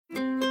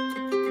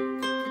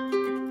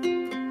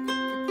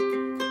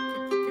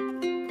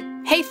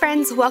Hey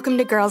friends, welcome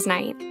to Girls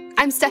Night.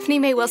 I'm Stephanie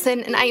Mae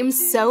Wilson, and I am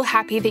so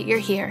happy that you're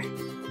here.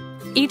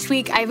 Each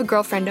week, I have a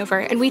girlfriend over,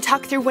 and we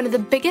talk through one of the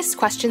biggest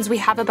questions we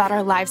have about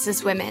our lives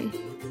as women.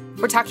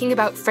 We're talking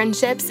about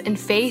friendships and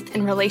faith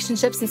and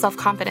relationships and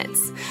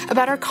self-confidence,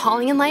 about our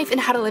calling in life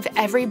and how to live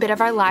every bit of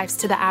our lives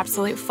to the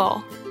absolute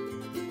full.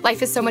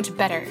 Life is so much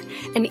better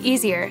and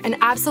easier and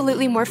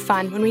absolutely more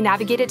fun when we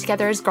navigate it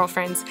together as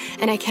girlfriends,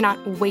 and I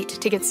cannot wait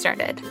to get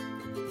started.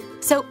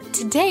 So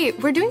today,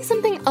 we're doing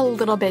something a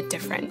little bit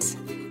different.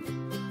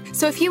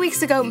 So a few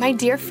weeks ago, my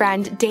dear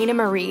friend Dana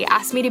Marie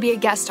asked me to be a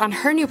guest on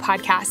her new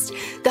podcast,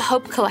 the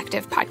Hope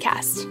Collective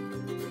podcast.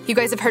 You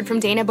guys have heard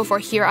from Dana before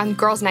here on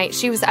Girls Night.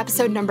 She was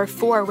episode number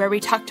 4, where we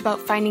talked about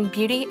finding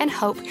beauty and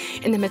hope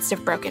in the midst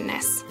of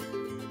brokenness.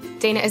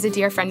 Dana is a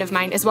dear friend of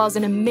mine, as well as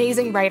an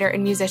amazing writer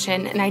and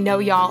musician, and I know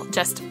y'all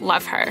just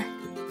love her.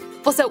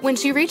 Well, so when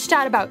she reached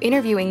out about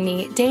interviewing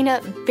me, Dana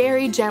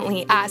very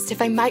gently asked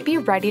if I might be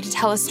ready to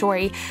tell a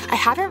story I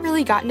haven't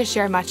really gotten to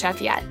share much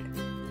of yet.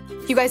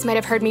 You guys might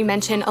have heard me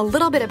mention a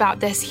little bit about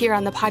this here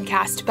on the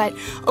podcast, but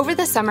over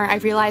the summer, I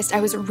realized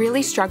I was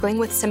really struggling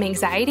with some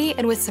anxiety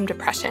and with some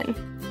depression.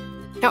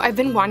 Now, I've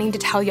been wanting to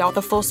tell y'all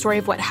the full story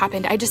of what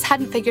happened. I just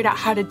hadn't figured out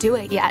how to do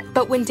it yet.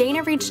 But when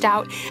Dana reached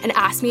out and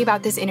asked me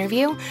about this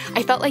interview,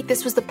 I felt like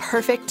this was the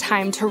perfect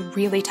time to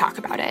really talk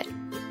about it.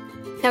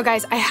 Now,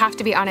 guys, I have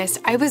to be honest,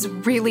 I was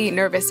really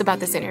nervous about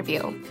this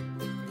interview.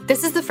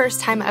 This is the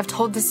first time I've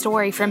told the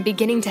story from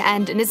beginning to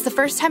end, and it's the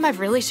first time I've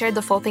really shared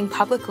the full thing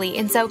publicly,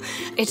 and so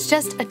it's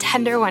just a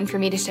tender one for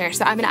me to share,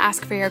 so I'm going to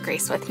ask for your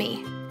grace with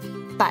me.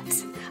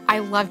 But I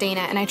love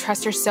Dana, and I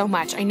trust her so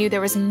much. I knew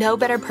there was no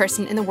better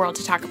person in the world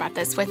to talk about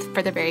this with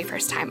for the very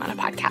first time on a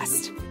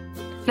podcast.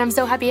 And I'm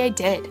so happy I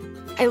did.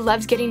 I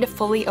loved getting to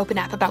fully open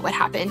up about what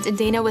happened, and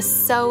Dana was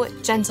so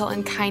gentle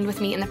and kind with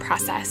me in the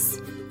process.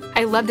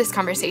 I loved this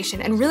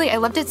conversation, and really, I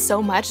loved it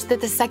so much that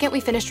the second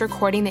we finished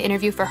recording the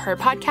interview for her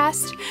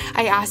podcast,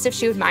 I asked if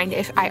she would mind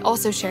if I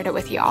also shared it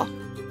with y'all.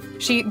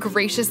 She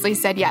graciously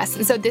said yes,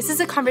 and so this is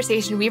a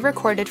conversation we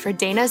recorded for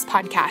Dana's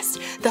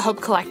podcast, The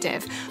Hope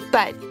Collective,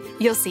 but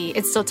you'll see,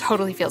 it still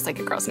totally feels like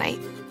a girls' night.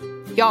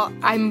 Y'all,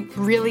 I'm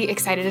really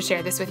excited to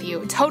share this with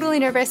you. Totally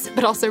nervous,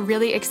 but also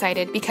really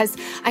excited because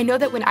I know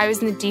that when I was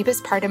in the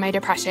deepest part of my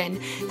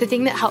depression, the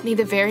thing that helped me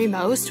the very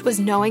most was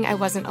knowing I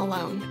wasn't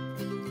alone.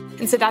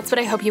 And so that's what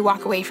I hope you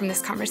walk away from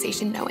this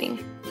conversation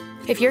knowing.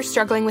 If you're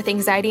struggling with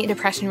anxiety and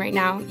depression right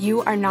now,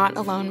 you are not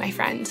alone, my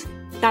friend.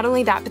 Not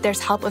only that, but there's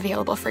help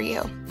available for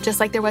you,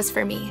 just like there was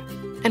for me.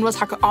 And we'll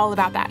talk all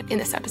about that in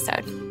this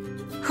episode.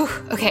 Whew,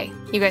 okay,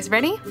 you guys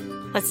ready?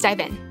 Let's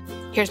dive in.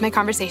 Here's my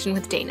conversation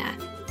with Dana.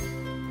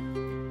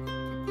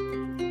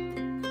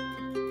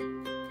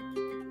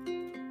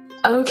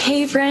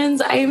 Okay, friends,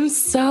 I'm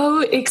so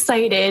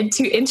excited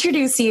to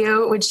introduce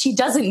you, which she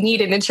doesn't need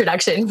an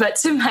introduction, but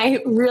to my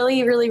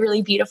really, really,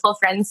 really beautiful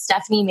friend,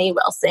 Stephanie Mae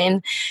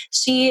Wilson.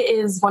 She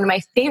is one of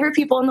my favorite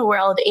people in the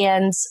world.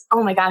 And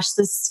oh my gosh,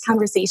 this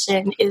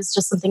conversation is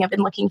just something I've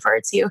been looking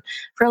forward to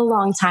for a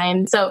long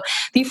time. So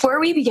before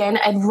we begin,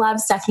 I'd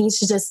love Stephanie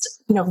to just,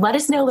 let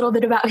us know a little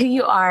bit about who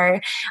you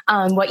are,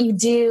 what you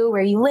do,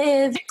 where you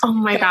live. Oh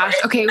my gosh.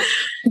 Okay.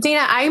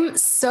 Dana, I'm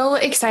so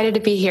excited to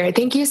be here.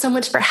 Thank you so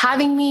much for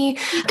having me.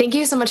 Thank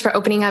you so much for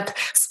opening up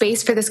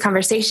space for this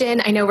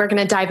conversation. I know we're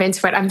going to dive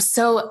into it. I'm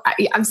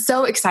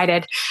so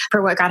excited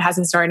for what God has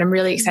in store, and I'm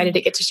really excited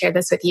to get to share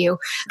this with you.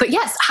 But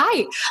yes,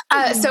 hi.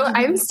 So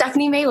I'm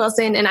Stephanie Mae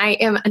Wilson, and I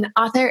am an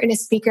author and a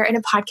speaker and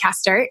a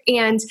podcaster.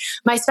 And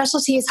my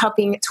specialty is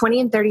helping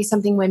 20 and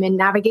 30-something women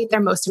navigate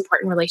their most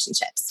important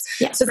relationships.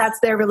 Yes. So that's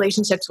their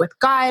relationships with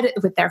God,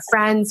 with their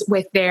friends,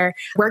 with their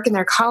work and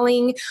their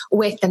calling,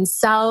 with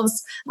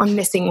themselves. I'm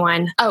missing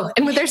one. Oh,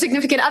 and with their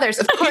significant others,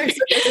 of course.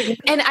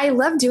 And I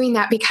love doing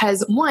that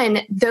because,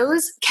 one,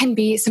 those can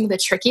be some of the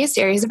trickiest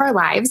areas of our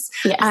lives,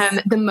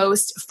 yes. The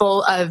most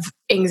full of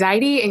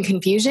anxiety and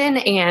confusion,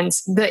 and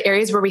the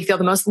areas where we feel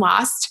the most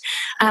lost.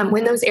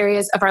 When those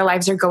areas of our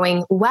lives are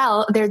going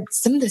well, they're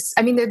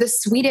the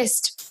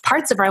sweetest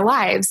parts of our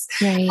lives.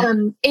 Right.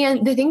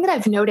 And the thing that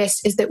I've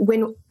noticed is that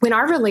when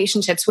our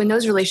relationships,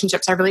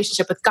 our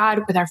relationship with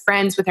God, with our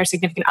friends, with our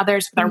significant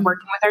others, with our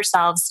working with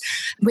ourselves,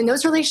 when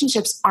those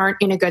relationships aren't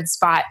in a good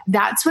spot,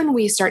 that's when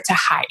we start to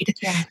hide.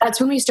 Yeah. That's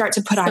when we start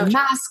to put on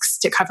masks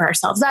to cover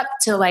ourselves up,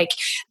 to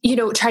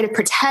try to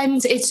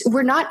pretend.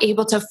 We're not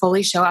able to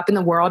fully show up in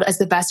the world as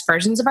the best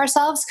versions of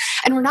ourselves.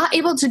 And we're not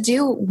able to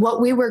do what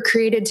we were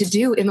created to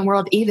do in the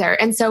world either.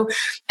 And so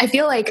I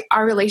feel like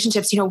our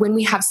relationships, when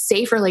we have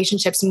safe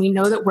relationships and we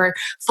know that we're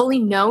fully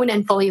known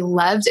and fully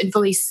loved and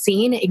fully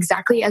seen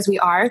exactly as we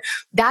are,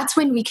 that's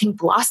when we can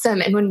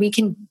blossom and when we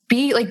can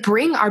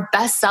bring our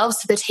best selves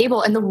to the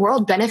table, and the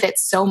world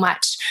benefits so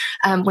much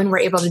when we're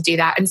able to do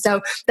that. And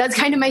so that's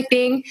kind of my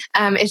thing.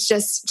 It's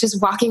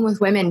just walking with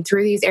women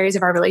through these areas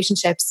of our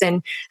relationships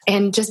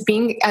and just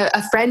being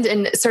a friend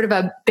and sort of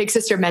a big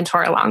sister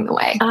mentor along the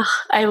way. Oh,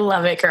 I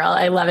love it, girl.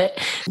 I love it.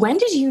 When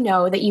did you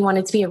know that you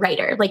wanted to be a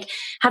writer?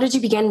 How did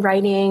you begin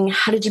writing?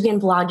 How did you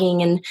begin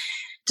blogging? And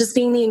just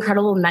being the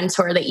incredible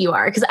mentor that you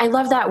are? Because I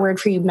love that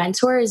word for you.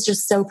 Mentor is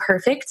just so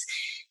perfect.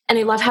 And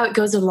I love how it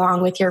goes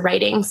along with your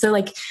writing. So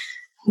like,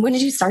 when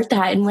did you start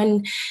that? And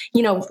when,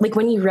 like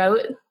when you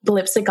wrote the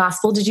Lipstick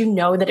Gospel, did you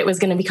know that it was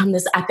going to become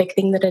this epic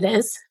thing that it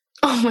is?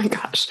 Oh my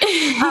gosh.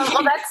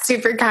 Well, that's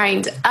super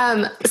kind.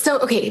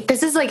 Okay,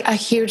 this is like a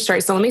huge story.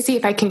 So let me see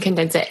if I can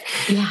condense it.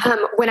 Yeah.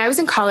 When I was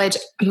in college,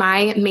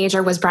 my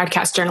major was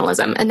broadcast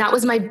journalism. And that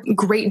was my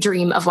great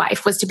dream of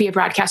life, was to be a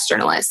broadcast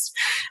journalist.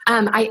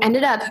 I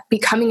ended up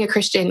becoming a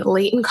Christian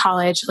late in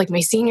college, like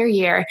my senior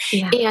year.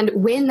 Yeah. And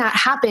when that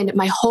happened,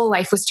 my whole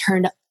life was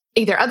turned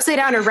either upside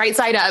down or right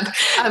side up.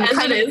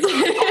 Kind of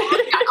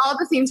all at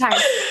the same time.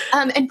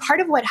 And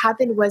part of what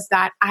happened was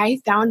that I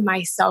found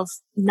myself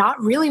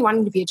not really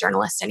wanting to be a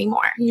journalist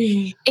anymore.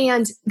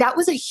 And that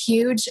was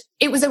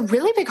it was a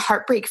really big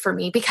heartbreak for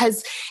me,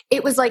 because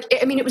it was like,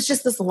 it was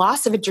just this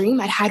loss of a dream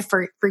I'd had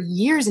for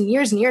years and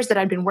years and years that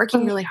I'd been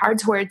working really hard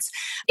towards.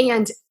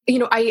 And,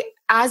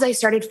 as I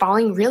started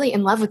falling really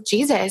in love with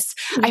Jesus,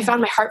 I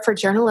found my heart for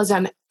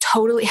journalism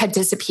totally had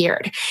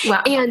disappeared.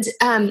 Wow. And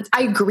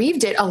I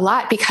grieved it a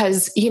lot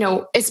because,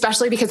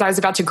 especially because I was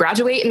about to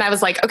graduate and I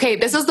was like, okay,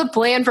 this is the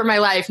plan for my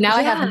life. Now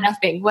I have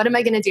nothing. What am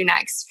I going to do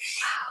next?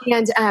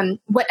 And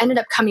what ended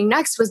up coming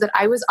next was that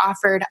I was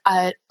offered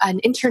an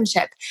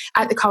internship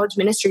at the college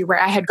ministry where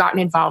I had gotten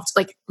involved,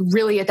 like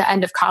really at the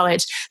end of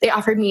college. They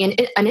offered me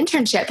an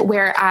internship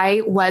where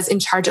I was in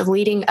charge of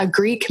leading a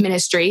Greek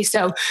ministry.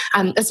 So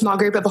a small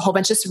group of a whole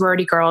bunch of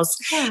sorority girls.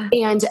 Yeah.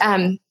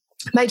 And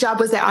my job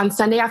was that on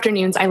Sunday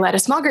afternoons, I led a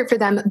small group for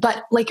them,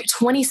 but like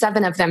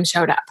 27 of them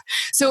showed up.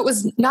 So it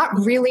was not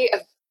really a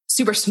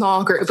super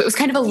small group. It was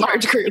kind of a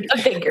large group.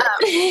 A big group.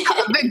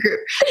 A big group.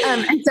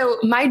 And so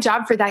my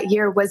job for that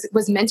year was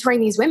mentoring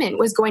these women,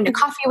 was going to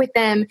coffee with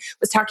them,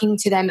 was talking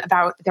to them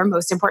about their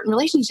most important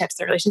relationships,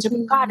 their relationship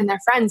with God and their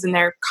friends and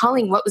their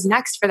calling, what was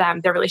next for them,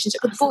 their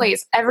relationship with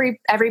boys, every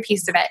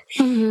piece of it.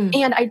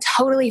 And I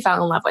totally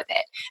fell in love with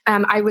it.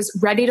 I was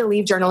ready to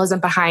leave journalism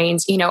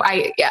behind.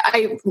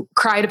 I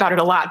cried about it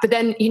a lot, but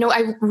then,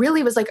 I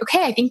really was like,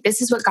 okay, I think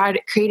this is what God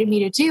created me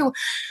to do.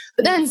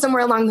 But then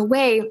somewhere along the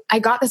way, I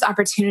got this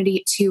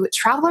opportunity to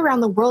travel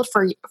around the world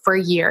for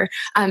a year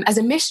as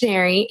a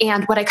missionary.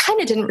 And what I kind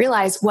of didn't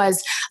realize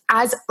was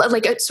as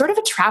like a sort of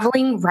a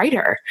traveling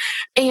writer.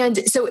 And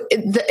so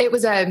it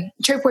was a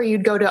trip where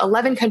you'd go to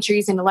 11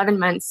 countries in 11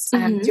 months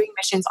doing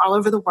missions all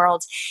over the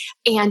world.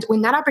 And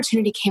when that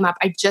opportunity came up,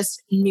 I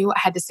just knew I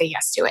had to say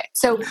yes to it.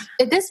 So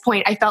at this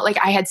point, I felt like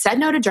I had said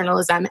no to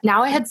journalism.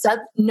 Now I had said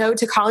no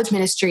to college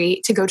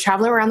ministry to go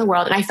travel around the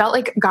world. And I felt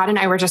like God and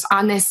I were just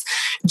on this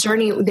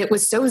journey that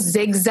was so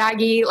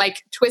zigzaggy,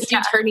 like twisty,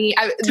 turny.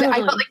 I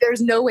felt like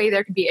there's no way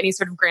there could be any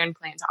sort of grand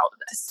plan to all of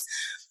this.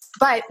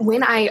 But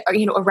when I,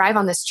 arrive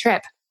on this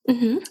trip,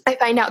 I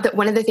find out that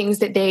one of the things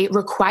that they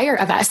require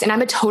of us, and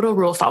I'm a total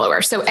rule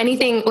follower. So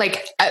anything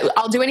like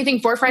I'll do anything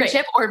for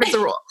friendship or if it's a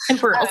rule. And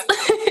for rules.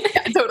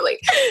 Yeah, totally.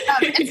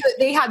 And so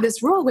they had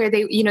this rule where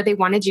they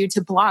wanted you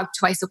to blog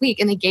twice a week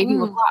and they gave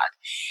you a blog.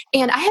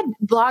 And I had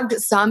blogged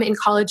some in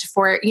college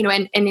for,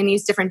 and in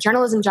these different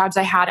journalism jobs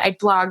I had, I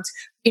blogged,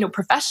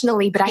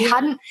 professionally, but I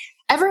hadn't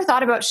ever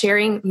thought about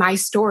sharing my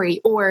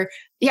story or,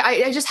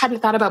 I just hadn't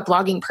thought about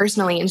blogging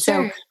personally. And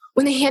so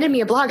when they handed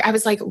me a blog, I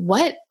was like,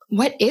 what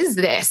is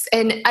this?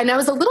 And I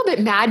was a little bit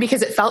mad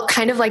because it felt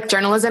kind of like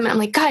journalism. And I'm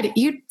like, God,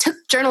 you took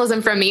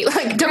journalism from me.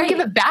 Like, don't give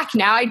it back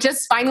now. I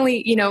just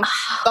finally,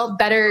 felt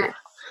better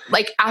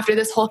like after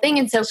this whole thing.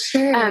 And so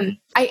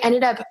I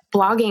ended up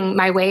blogging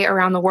my way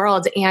around the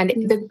world. And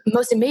the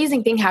most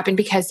amazing thing happened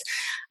because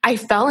I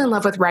fell in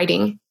love with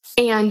writing.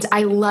 And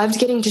I loved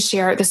getting to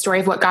share the story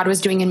of what God was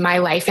doing in my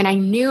life. And I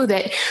knew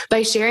that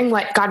by sharing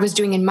what God was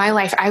doing in my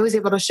life, I was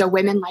able to show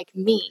women like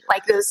me,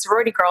 like those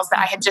sorority girls that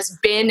I had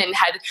just been and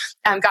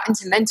had gotten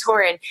to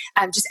mentor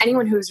and just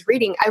anyone who was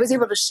reading, I was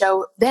able to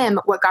show them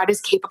what God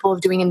is capable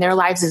of doing in their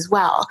lives as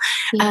well.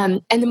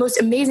 And the most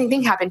amazing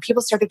thing happened.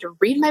 People started to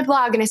read my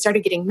blog and I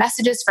started getting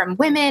messages from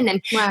women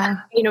and,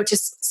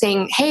 just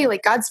saying, hey,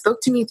 like God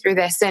spoke to me through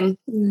this. And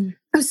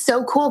it was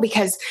so cool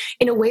because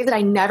in a way that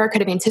I never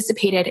could have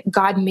anticipated,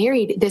 God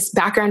married this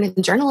background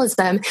in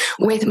journalism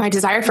with my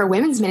desire for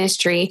women's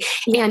ministry.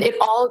 And it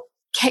all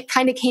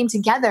kind of came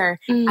together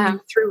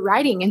through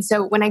writing. And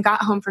so when I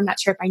got home from that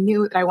trip, I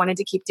knew that I wanted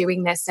to keep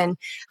doing this. And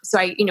so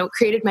I,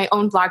 created my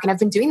own blog and I've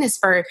been doing this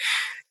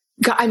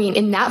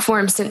in that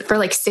form for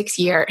like 6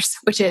 years,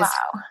 which is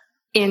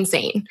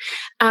insane.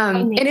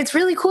 And it's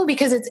really cool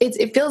because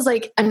it feels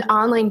like an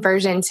online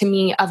version to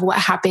me of what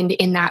happened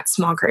in that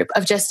small group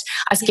of just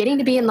us getting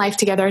to be in life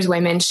together as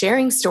women,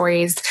 sharing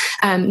stories,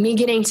 me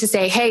getting to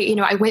say, hey,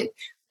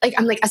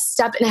 I'm like a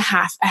step and a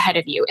half ahead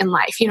of you in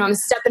life. I'm a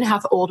step and a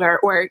half older,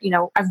 or,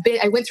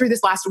 I went through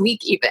this last week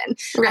even.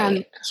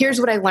 Here's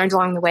what I learned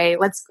along the way.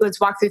 Let's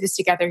walk through this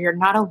together. You're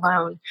not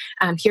alone.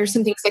 Here's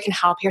some things that can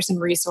help. Here's some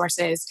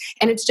resources.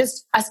 And it's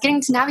just us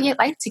getting to navigate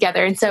life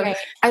together. And so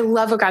I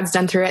love what God's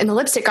done through it. And the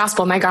Lipstick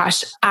Gospel, my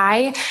gosh,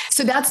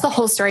 so that's the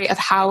whole story of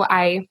how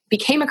I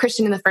became a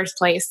Christian in the first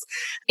place.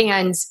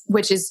 And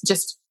which is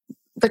just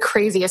the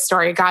craziest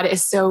story. God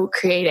is so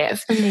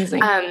creative.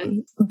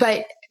 Amazing.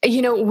 But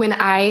when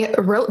I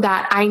wrote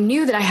that, I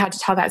knew that I had to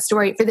tell that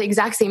story for the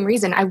exact same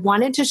reason. I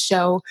wanted to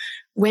show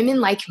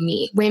women like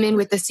me, women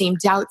with the same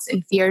doubts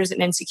and fears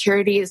and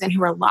insecurities and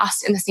who are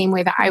lost in the same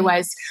way that I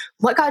was,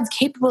 what God's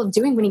capable of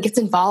doing when he gets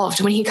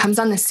involved, when he comes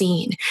on the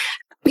scene.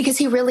 Because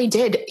he really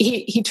did.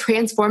 He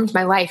transformed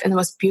my life in the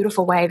most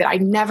beautiful way that I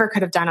never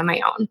could have done on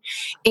my own.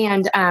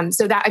 And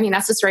so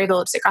that's the story of the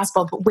Lipstick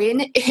Gospel. But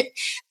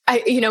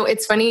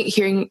it's funny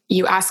hearing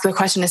you ask the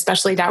question,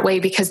 especially that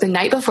way, because the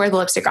night before the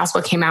Lipstick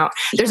Gospel came out,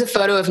 there's a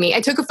photo of me. I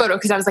took a photo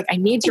because I was like, I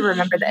need to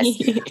remember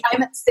this.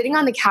 I'm sitting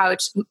on the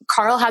couch.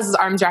 Carl has his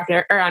arms wrapped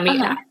around me.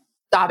 And I'm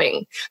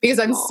sobbing because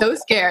I'm so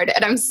scared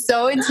and I'm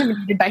so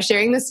intimidated by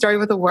sharing this story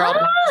with the world.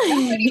 I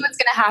don't know what's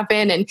going to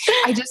happen. And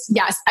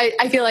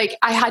I feel like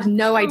I had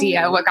no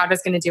idea what God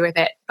was going to do with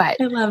it,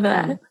 but I love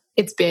that.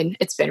 It's been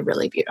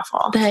really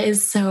beautiful. That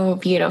is so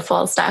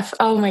beautiful, Steph.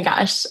 Oh my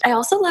gosh. I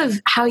also love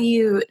how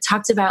you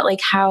talked about like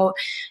how,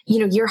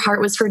 your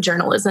heart was for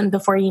journalism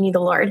before you knew the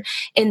Lord.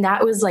 And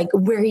that was like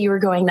where you were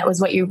going. That was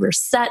what you were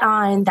set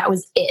on. That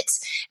was it.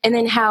 And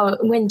then how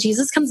when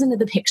Jesus comes into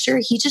the picture,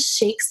 he just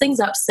shakes things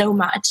up so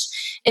much.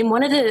 And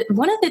one of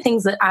the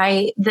things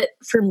that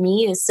for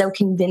me is so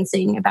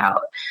convincing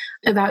about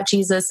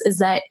Jesus is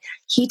that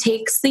he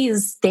takes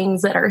these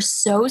things that are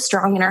so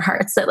strong in our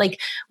hearts that like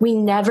we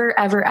never,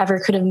 ever, ever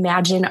could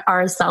imagine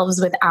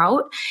ourselves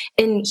without.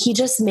 And he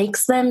just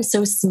makes them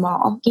so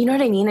small. You know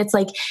what I mean? It's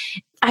like,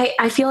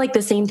 I feel like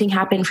the same thing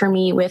happened for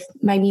me with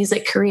my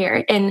music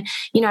career. And,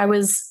 I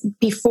was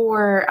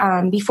before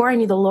I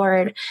knew the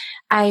Lord,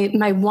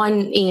 my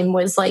one aim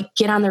was like,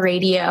 get on the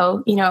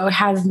radio,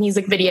 have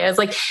music videos,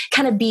 like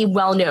kind of be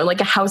well known, like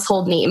a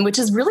household name, which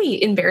is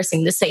really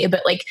embarrassing to say,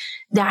 but like,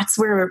 that's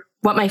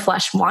what my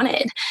flesh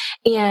wanted.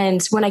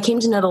 And when I came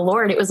to know the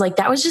Lord, it was like,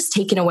 that was just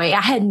taken away.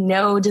 I had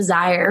no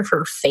desire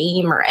for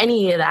fame or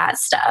any of that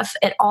stuff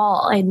at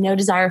all. I had no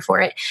desire for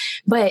it,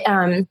 but,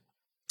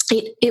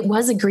 it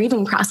was a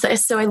grieving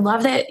process. So I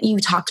love that you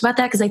talked about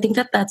that because I think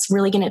that that's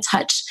really going to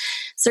touch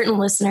certain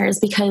listeners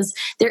because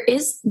there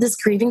is this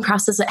grieving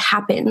process that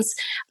happens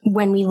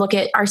when we look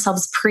at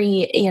ourselves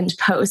pre and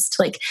post,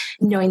 like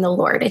knowing the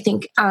Lord, I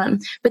think.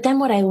 But then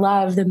what I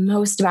love the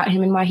most about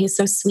him and why he's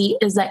so sweet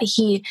is that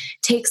he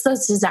takes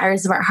those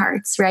desires of our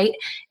hearts, right?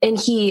 And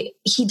he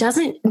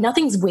doesn't,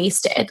 nothing's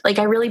wasted. Like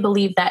I really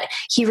believe that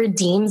he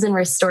redeems and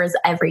restores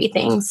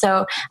everything.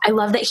 So I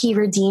love that he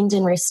redeemed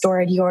and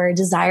restored your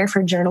desire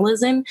for journalism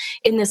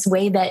in this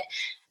way that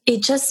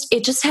it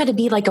just had to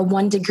be like a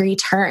 1-degree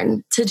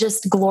turn to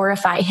just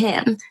glorify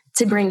him,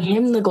 to bring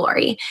him the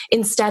glory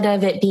instead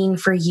of it being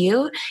for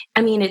you.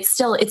 I mean,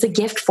 it's a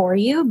gift for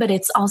you, but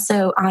it's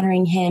also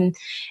honoring him.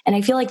 And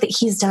I feel like that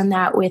he's done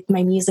that with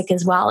my music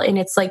as well. And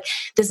it's like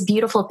this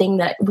beautiful thing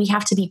that we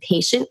have to be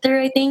patient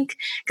through, I think,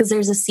 because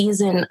there's a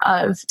season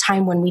of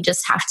time when we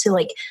just have to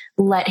like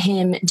let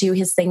him do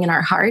his thing in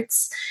our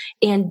hearts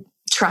and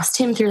trust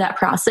him through that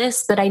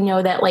process. But I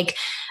know that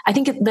I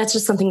think that's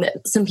just something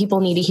that some people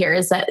need to hear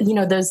is that,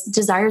 those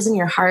desires in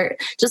your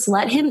heart, just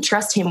let him,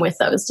 trust him with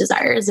those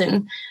desires.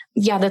 And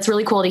yeah, that's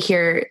really cool to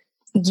hear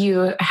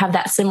you have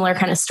that similar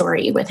kind of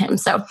story with him.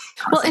 So,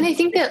 well, and I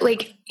think that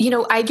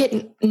I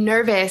get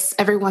nervous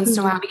every once in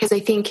a while because I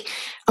think,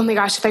 oh my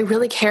gosh, if I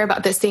really care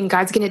about this thing,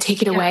 God's going to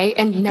take it away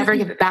and never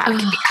give it back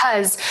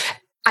because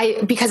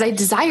I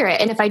desire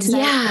it. And if I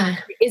desire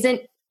it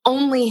isn't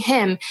only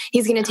him,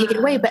 he's going to take it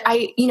away. But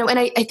I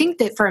think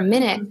that for a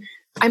minute,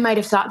 I might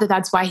have thought that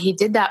that's why he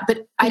did that,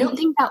 but I don't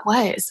think that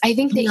was. I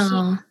think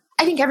that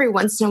I think every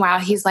once in a while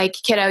he's like,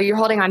 kiddo, you're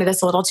holding on to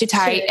this a little too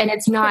tight. And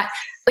it's not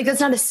that's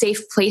not a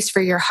safe place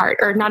for your heart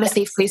or not a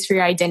safe place for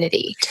your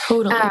identity.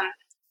 Totally.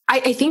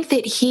 I think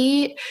that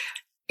he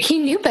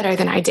knew better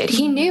than I did.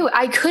 He knew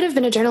I could have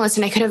been a journalist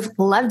and I could have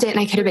loved it and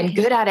I could have been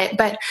good at it.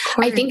 But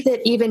I think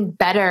that even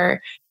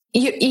better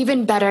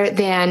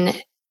than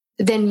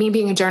me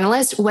being a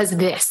journalist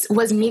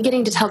was me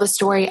getting to tell the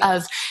story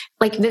of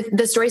like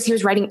the stories he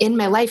was writing in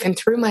my life and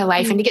through my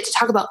life and to get to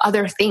talk about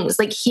other things.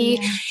 Like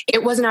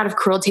it wasn't out of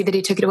cruelty that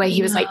he took it away.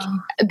 He was like,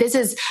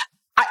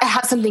 I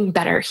have something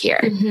better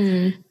here.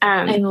 Mm-hmm.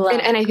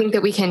 And I think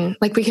that we can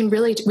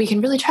really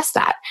trust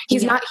that.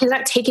 He's not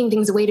taking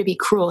things away to be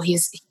cruel. He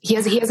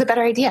has a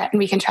better idea and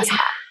we can trust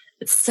that.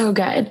 It's so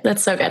good.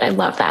 That's so good. I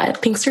love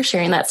that. Thanks for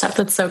sharing that stuff.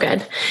 That's so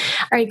good. All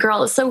right,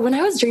 girl. So when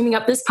I was dreaming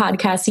up this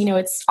podcast,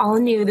 it's all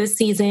new this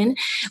season.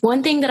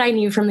 One thing that I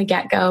knew from the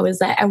get-go is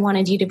that I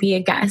wanted you to be a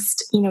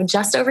guest.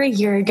 Just over a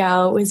year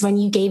ago was when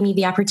you gave me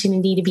the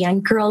opportunity to be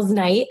on Girls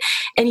Night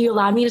and you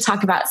allowed me to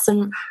talk about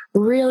some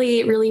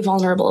really, really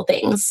vulnerable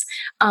things,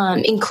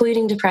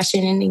 including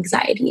depression and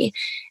anxiety.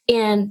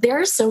 And there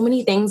are so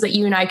many things that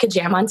you and I could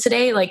jam on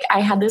today. Like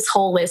I had this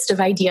whole list of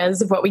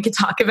ideas of what we could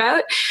talk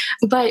about,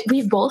 but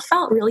we've both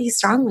felt really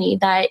strongly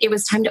that it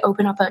was time to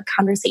open up a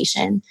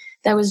conversation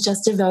that was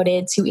just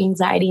devoted to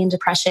anxiety and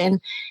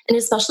depression, and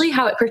especially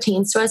how it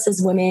pertains to us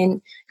as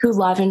women who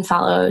love and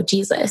follow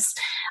Jesus.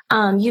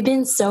 You've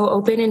been so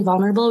open and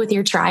vulnerable with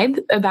your tribe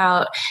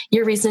about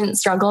your recent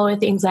struggle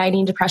with anxiety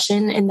and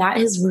depression, and that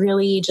has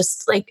really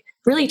just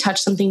really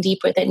touched something deep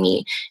within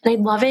me. And I'd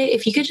love it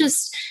if you could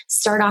just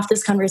start off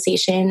this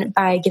conversation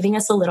by giving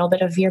us a little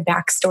bit of your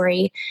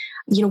backstory.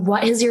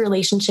 What has your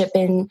relationship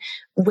been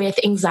with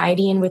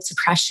anxiety and with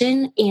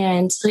depression?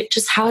 And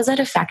just how has that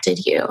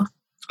affected you?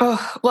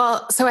 Oh,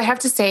 well, so I have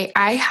to say,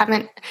 I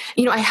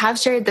have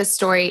shared this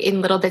story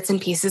in little bits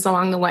and pieces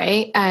along the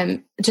way,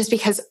 just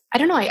because, I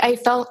don't know, I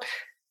felt,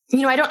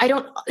 I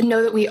don't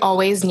know that we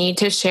always need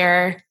to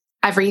share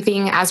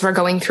everything as we're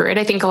going through it.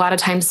 I think a lot of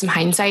times some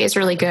hindsight is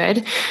really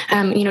good,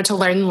 to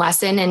learn the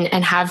lesson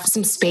and have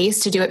some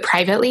space to do it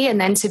privately,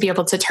 and then to be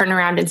able to turn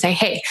around and say,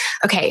 hey,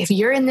 okay, if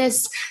you're in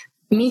this,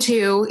 me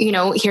too,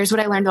 here's what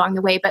I learned along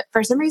the way. But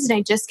for some reason,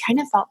 I just kind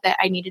of felt that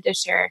I needed to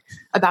share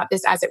about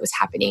this as it was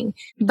happening.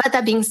 But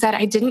that being said,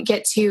 I didn't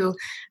get to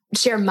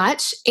share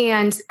much,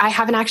 and I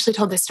haven't actually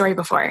told this story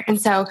before.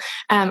 And so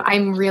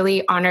I'm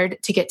really honored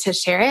to get to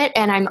share it,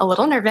 and I'm a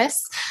little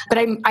nervous, but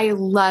I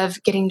love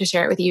getting to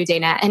share it with you,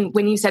 Dana. And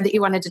when you said that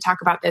you wanted to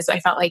talk about this, I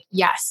felt like,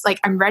 yes, like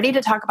I'm ready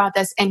to talk about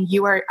this, and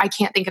I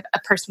can't think of a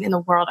person in the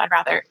world I'd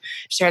rather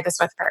share this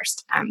with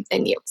first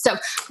than you. So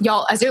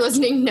y'all, as you're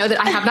listening, know that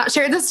I have not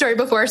shared this story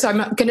before, so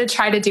I'm going to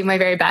try to do my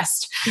very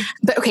best.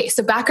 But okay,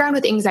 so background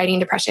with anxiety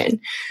and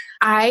depression.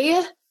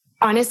 I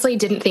honestly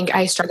didn't think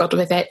I struggled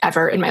with it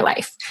ever in my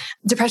life.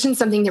 Depression is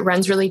something that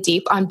runs really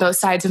deep on both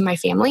sides of my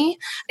family.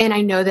 And I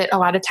know that a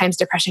lot of times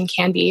depression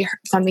can be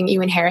something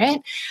you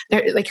inherit,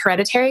 like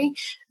hereditary.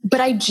 But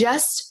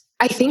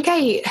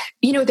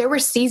there were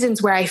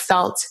seasons where I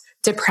felt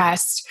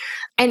depressed.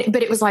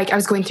 But it was like I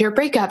was going through a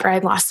breakup, or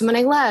I'd lost someone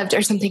I loved,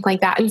 or something like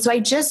that. And so I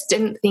just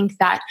didn't think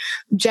that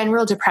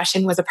general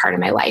depression was a part of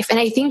my life. And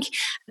I think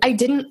I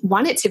didn't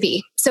want it to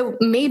be. So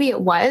maybe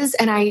it was.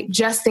 And I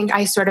just think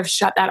I sort of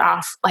shut that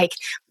off. Like,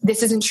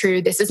 this isn't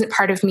true. This isn't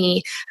part of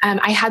me.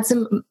 I had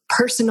some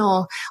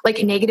personal,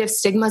 negative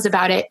stigmas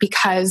about it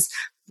because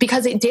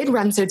it did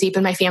run so deep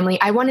in my family.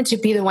 I wanted to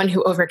be the one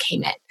who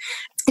overcame it.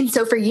 And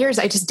so for years,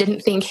 I just didn't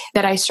think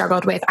that I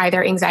struggled with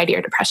either anxiety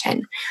or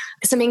depression.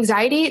 Some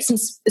anxiety,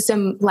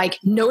 some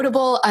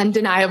notable,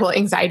 undeniable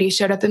anxiety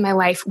showed up in my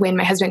life when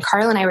my husband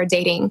Carl and I were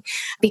dating,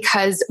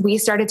 because we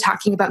started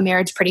talking about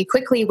marriage pretty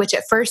quickly, which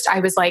at first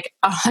I was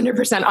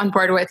 100% on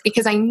board with,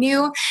 because I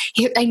knew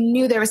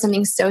there was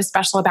something so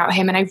special about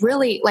him. And I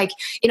really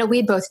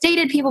we'd both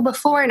dated people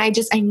before, and I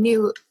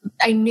knew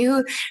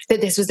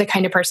that this was the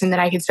kind of person that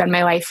I could spend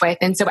my life with.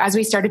 And so as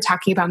we started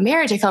talking about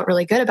marriage, I felt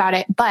really good about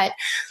it. But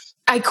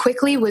I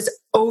quickly was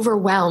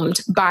overwhelmed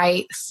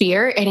by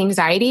fear and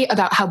anxiety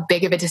about how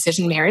big of a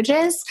decision marriage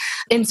is.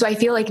 And so I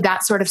feel like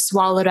that sort of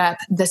swallowed up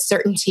the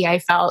certainty I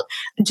felt,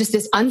 just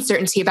this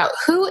uncertainty about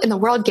who in the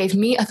world gave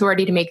me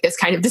authority to make this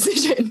kind of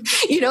decision.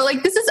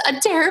 This is a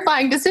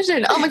terrifying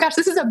decision. Oh my gosh,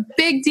 this is a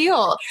big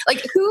deal.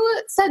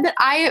 Who said that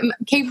I am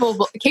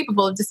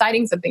capable of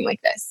deciding something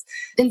like this?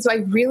 And so I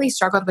really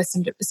struggled with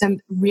some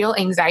real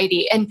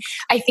anxiety. And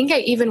I think I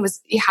even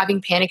was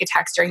having panic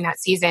attacks during that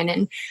season.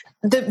 And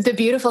the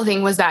beautiful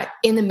thing was that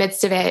in the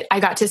midst of it, I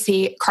got to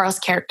see Carl's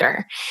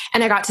character,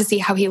 and I got to see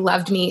how he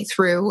loved me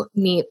through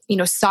me,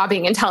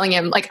 sobbing and telling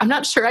him, I'm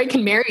not sure I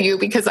can marry you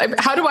because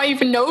how do I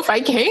even know if I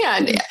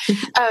can?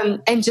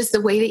 And just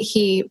the way that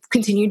he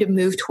continued to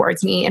move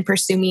towards me and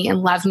pursue me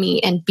and love me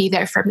and be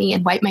there for me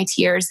and wipe my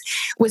tears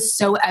was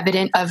so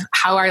evident of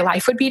how our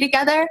life would be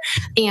together.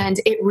 And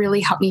it really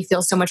helped me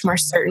feel so much more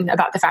certain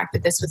about the fact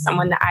that this was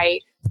someone that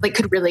I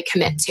could really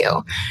commit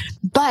to.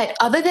 But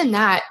other than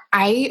that,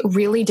 I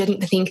really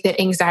didn't think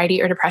that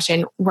anxiety or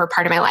depression were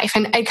part of my life.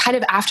 And I kind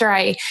of, after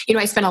I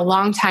spent a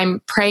long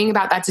time praying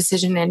about that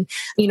decision and,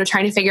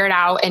 trying to figure it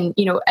out, and,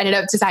 ended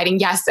up deciding,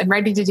 yes, I'm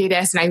ready to do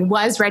this. And I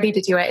was ready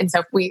to do it. And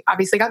so we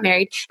obviously got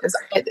married.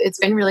 It's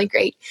been really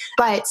great.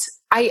 But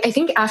I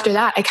think after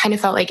that, I kind of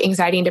felt like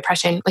anxiety and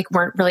depression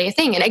weren't really a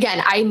thing. And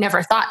again, I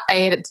never thought I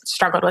had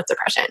struggled with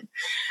depression.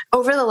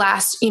 Over the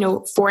last,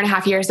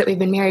 4.5 years that we've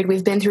been married,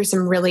 we've been through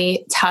some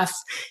really tough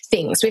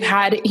things. We've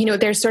had,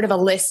 there's sort of a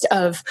list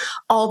of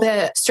all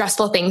the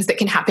stressful things that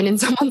can happen in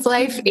someone's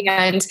life.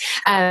 And,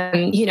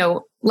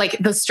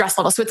 the stress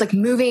level. So it's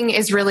moving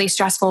is really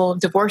stressful.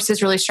 Divorce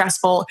is really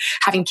stressful.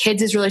 Having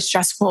kids is really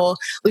stressful.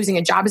 Losing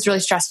a job is really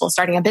stressful.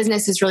 Starting a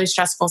business is really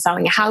stressful.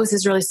 Selling a house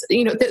is really,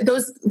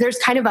 there's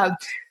kind of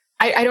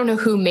I don't know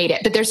who made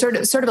it, but there's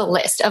sort of a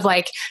list of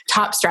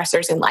top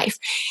stressors in life.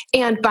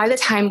 And by the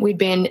time we'd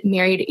been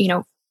married,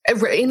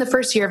 in the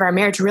first year of our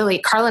marriage, really,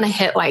 Carl and I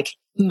hit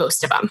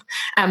most of them.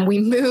 We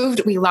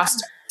moved, we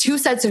lost 2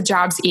 sets of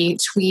jobs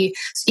each. We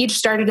each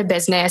started a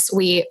business.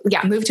 We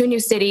moved to a new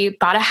city,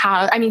 bought a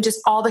house. I mean, just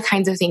all the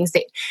kinds of things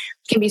that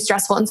can be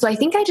stressful. And so I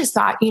think I just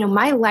thought,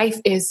 my life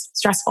is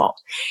stressful,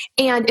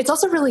 and it's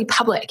also really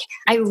public.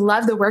 I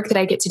love the work that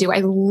I get to do.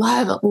 I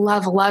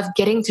love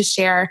getting to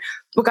share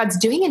what God's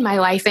doing in my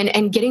life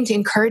and getting to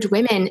encourage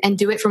women and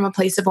do it from a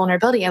place of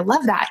vulnerability. I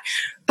love that.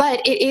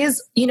 But it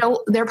is,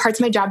 there are parts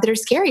of my job that are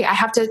scary. I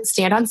have to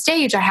stand on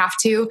stage. I have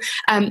to,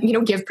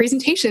 give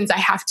presentations. I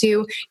have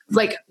to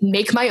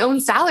make my own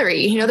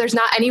salary. There's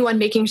not anyone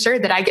making sure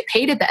that I get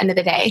paid at the end of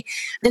the day.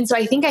 And so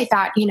I think I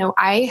thought,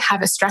 I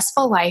have a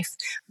stressful life.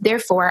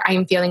 Therefore, I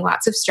am feeling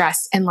lots of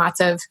stress and lots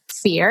of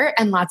fear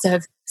and lots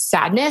of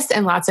sadness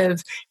and lots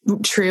of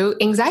true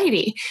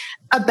anxiety.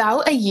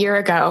 About a year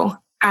ago,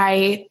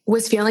 I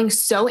was feeling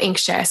so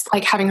anxious,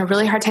 having a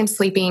really hard time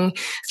sleeping,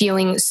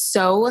 feeling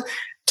so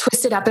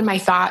twisted up in my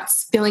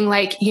thoughts, feeling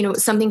like,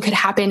 something could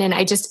happen. And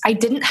I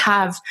didn't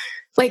have,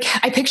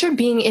 I pictured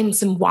being in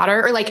some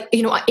water or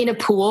in a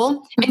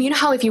pool. And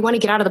how, if you want to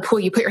get out of the pool,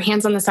 you put your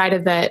hands on the side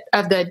of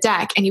the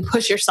deck and you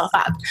push yourself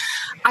up.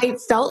 I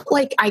felt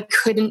like I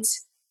couldn't,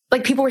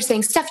 people were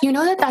saying, Steph,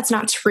 that's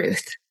not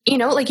truth.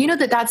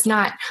 That's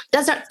not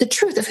the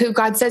truth of who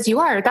God says you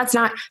are. That's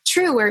not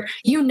true. Or,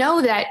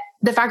 that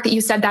the fact that you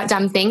said that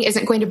dumb thing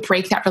isn't going to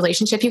break that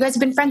relationship. You guys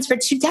have been friends for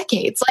 2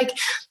 decades.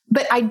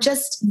 But I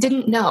just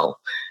didn't know.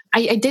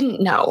 I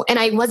didn't know. And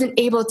I wasn't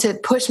able to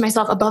push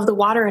myself above the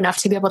water enough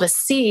to be able to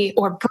see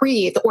or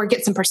breathe or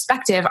get some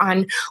perspective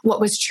on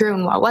what was true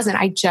and what wasn't.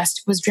 I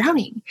just was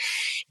drowning.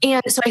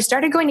 And so I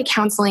started going to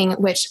counseling,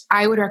 which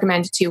I would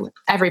recommend to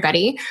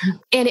everybody.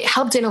 And it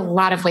helped in a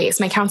lot of ways.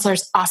 My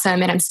counselor's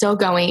awesome and I'm still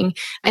going.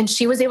 And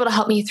she was able to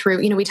help me through,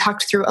 we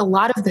talked through a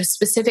lot of the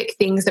specific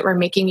things that were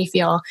making me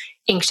feel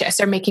anxious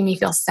or making me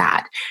feel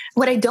sad.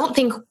 What I don't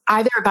think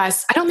either of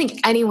us, I don't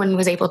think anyone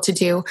was able to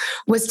do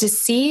was to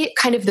see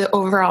kind of the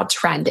overall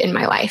trend in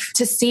my life,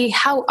 to see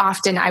how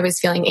often I was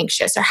feeling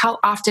anxious or how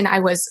often I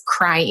was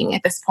crying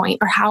at this point,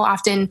 or how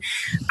often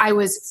I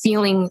was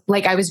feeling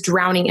like I was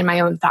drowning in my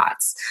own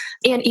thoughts.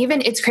 And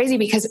even it's crazy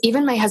because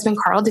even my husband,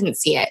 Carl, didn't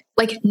see it.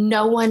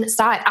 No one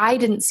saw it. I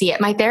didn't see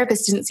it. My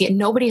therapist didn't see it.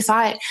 Nobody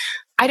saw it.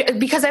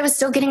 Because I was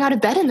still getting out of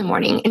bed in the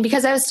morning and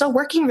because I was still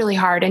working really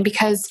hard and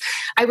because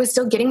I was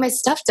still getting my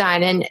stuff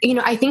done. And,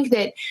 I think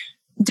that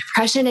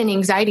depression and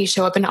anxiety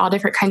show up in all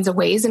different kinds of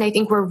ways. And I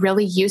think we're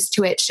really used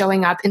to it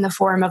showing up in the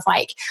form of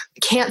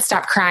can't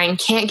stop crying,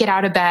 can't get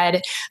out of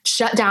bed,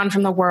 shut down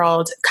from the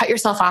world, cut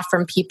yourself off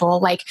from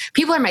people.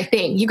 People are my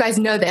thing. You guys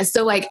know this.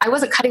 So I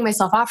wasn't cutting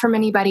myself off from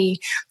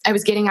anybody. I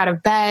was getting out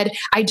of bed.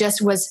 I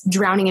just was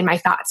drowning in my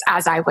thoughts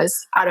as I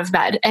was out of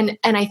bed. And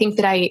I think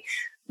that I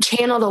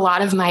channeled a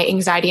lot of my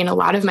anxiety and a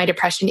lot of my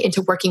depression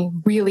into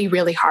working really,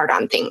 really hard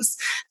on things.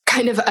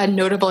 Kind of a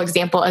notable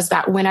example is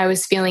that when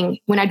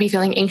I'd be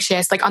feeling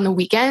anxious, on the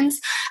weekends,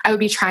 I would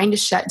be trying to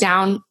shut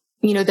down,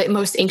 the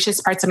most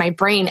anxious parts of my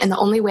brain. And the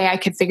only way I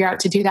could figure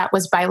out to do that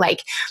was by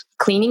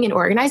cleaning and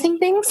organizing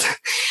things.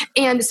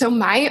 And so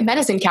my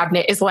medicine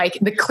cabinet is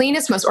the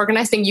cleanest, most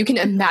organized thing you can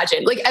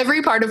imagine.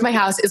 Every part of my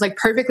house is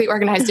perfectly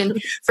organized.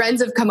 And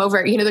friends have come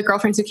over, the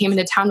girlfriends who came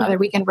into town the other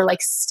weekend were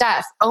like,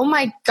 Steph, oh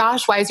my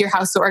gosh, why is your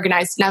house so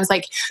organized? And I was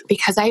like,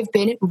 because I've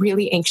been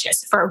really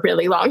anxious for a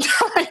really long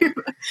time.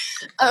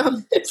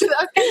 So that's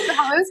kind of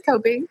how I was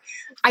coping.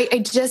 I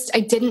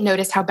didn't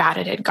notice how bad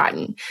it had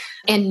gotten,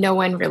 and no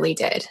one really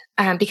did,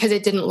 because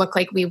it didn't look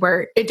like we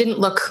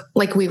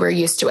were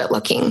used to it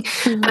looking.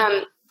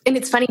 Mm-hmm. And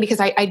it's funny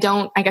because I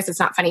guess it's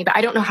not funny, but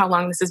I don't know how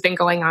long this has been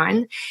going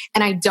on,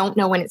 and I don't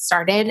know when it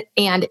started,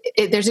 and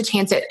there's a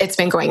chance it's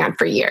been going on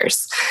for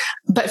years.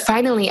 But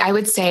finally, I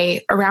would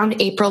say around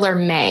April or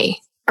May,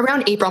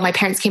 my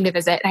parents came to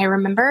visit, and I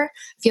remember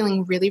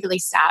feeling really, really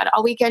sad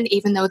all weekend,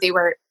 even though they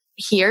were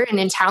here and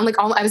in town.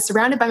 I was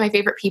surrounded by my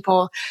favorite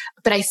people,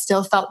 but I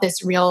still felt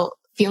this real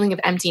feeling of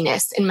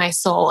emptiness in my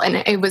soul.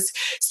 And I was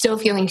still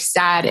feeling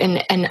sad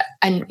and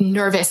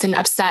nervous and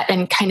upset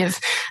and kind of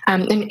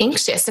and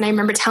anxious. And I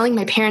remember telling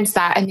my parents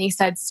that, and they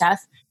said,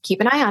 Steph,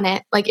 keep an eye on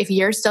it. If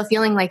you're still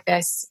feeling like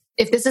this,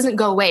 if this doesn't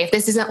go away, if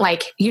this isn't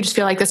you just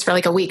feel like this for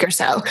a week or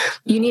so,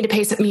 you need to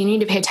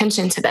pay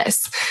attention to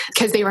this.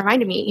 Because they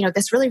reminded me,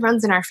 this really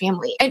runs in our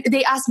family. And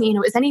they asked me,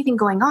 is anything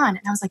going on?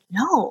 And I was like,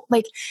 no,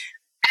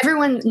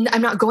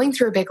 I'm not going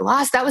through a big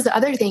loss. That was the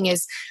other thing,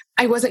 is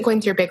I wasn't going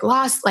through a big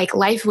loss.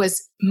 Life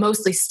was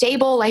mostly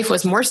stable. Life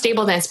was more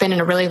stable than it's been in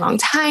a really long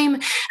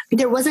time.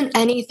 There wasn't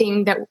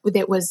anything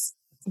that was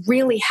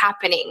really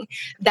happening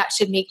that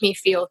should make me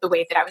feel the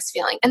way that I was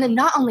feeling. And then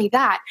not only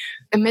that,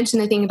 I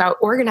mentioned the thing about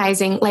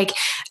organizing.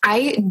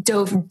 I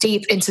dove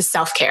deep into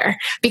self-care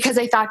because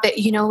I thought that,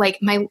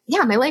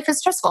 my life is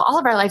stressful. All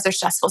of our lives are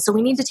stressful. So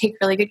we need to take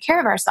really good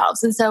care of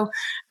ourselves. And so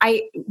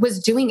I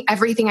was doing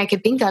everything I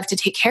could think of to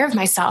take care of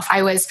myself.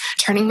 I was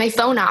turning my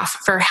phone off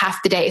for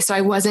half the day. So I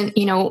wasn't,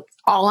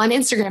 all on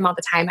Instagram all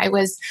the time. I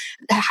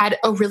had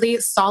a really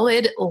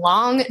solid,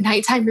 long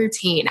nighttime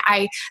routine.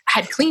 I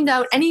had cleaned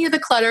out any of the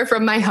clutter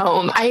from my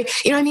home. I've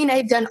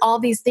done all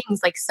these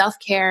things like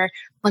self-care,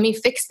 let me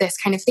fix this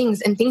kind of things.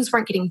 And things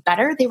weren't getting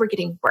better. They were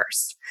getting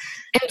worse.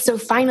 And so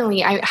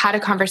finally I had a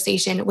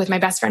conversation with my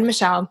best friend,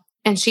 Michelle,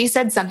 And she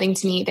said something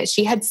to me that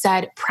she had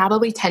said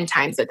probably 10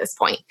 times at this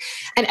point.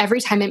 And every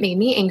time it made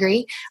me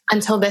angry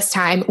until this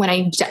time when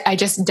I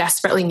just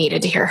desperately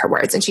needed to hear her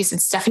words. And she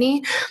said,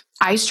 Stephanie,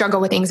 I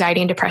struggle with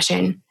anxiety and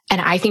depression,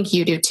 and I think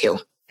you do too.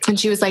 And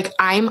she was like,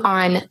 I'm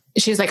on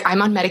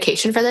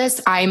medication for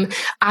this. I'm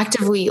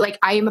actively, like,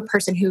 I am a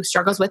person who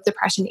struggles with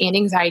depression and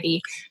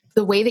anxiety.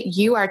 The way that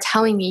you are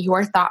telling me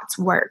your thoughts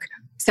work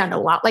sound a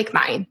lot like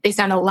mine. They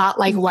sound a lot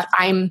like what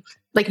I'm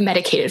like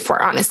medicated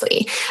for,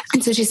 honestly.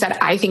 And so she said,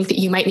 I think that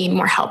you might need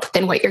more help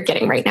than what you're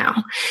getting right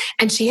now.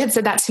 And she had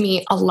said that to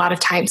me a lot of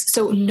times.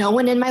 So no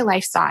one in my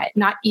life saw it,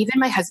 not even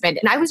my husband.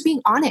 And I was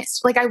being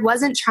honest. Like, I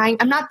wasn't trying,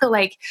 I'm not the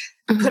like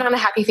put on a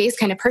happy face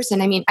kind of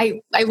person. I mean,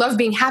 I love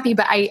being happy,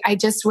 but I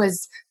just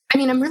was,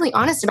 I'm really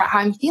honest about how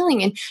I'm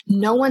feeling, and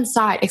no one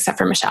saw it except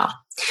for Michelle.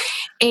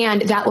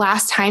 And that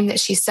last time that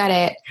she said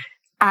it,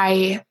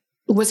 I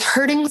was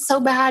hurting so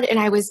bad, and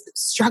I was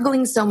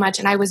struggling so much,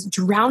 and I was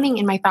drowning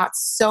in my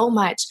thoughts so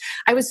much.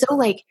 I was so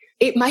like,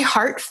 my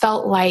heart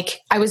felt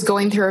like I was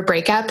going through a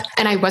breakup,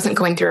 and I wasn't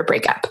going through a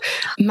breakup.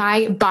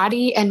 My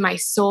body and my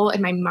soul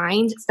and my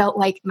mind felt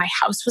like my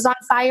house was on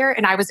fire,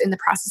 and I was in the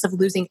process of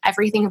losing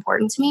everything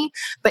important to me,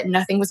 but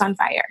nothing was on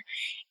fire.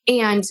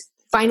 And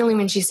finally,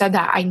 when she said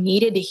that, I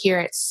needed to hear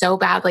it so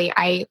badly.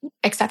 I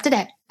accepted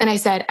it. And I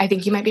said, I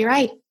think you might be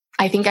right.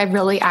 I think I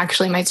really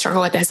actually might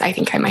struggle with this. I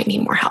think I might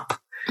need more help.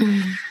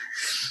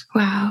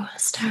 Wow,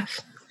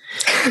 Steph.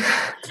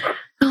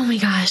 Oh my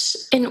gosh.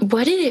 And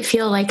what did it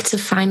feel like to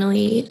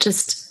finally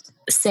just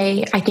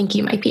say, I think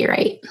you might be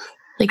right?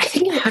 Like,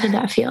 how did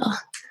that feel?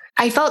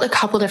 I felt a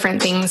couple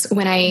different things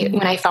when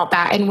I felt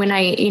that. And when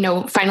I,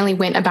 finally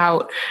went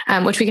about,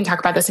 which we can talk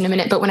about this in a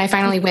minute, but when I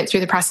finally went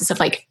through the process of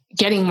like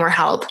getting more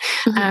help,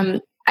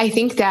 I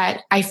think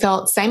that I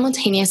felt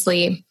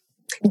simultaneously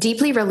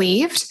deeply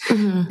relieved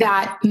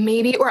that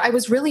maybe, or I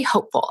was really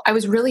hopeful. I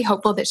was really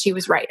hopeful that she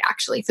was right,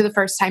 actually, for the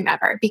first time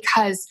ever,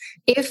 because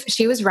if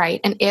she was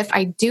right, and if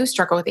I do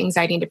struggle with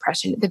anxiety and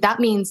depression, that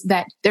means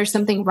that there's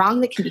something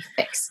wrong that can be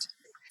fixed.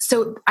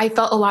 So I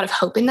felt a lot of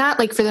hope in that.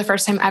 Like, for the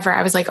first time ever,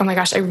 I was like, oh my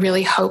gosh, I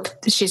really hope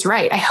that she's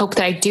right. I hope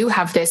that I do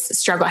have this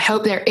struggle. I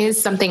hope there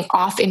is something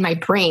off in my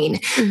brain,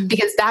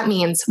 because that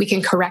means we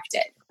can correct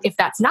it. If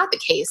that's not the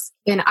case,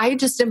 then I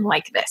just am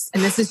like this,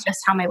 and this is just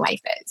how my life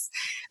is.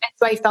 And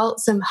so I felt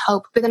some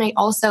hope, but then I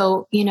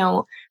also,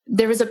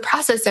 there was a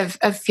process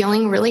of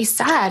feeling really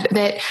sad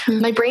that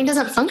my brain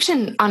doesn't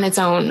function on its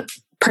own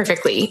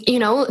perfectly,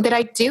 that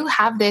I do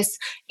have this,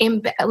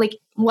 and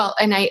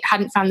I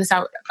hadn't found this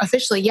out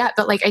officially yet,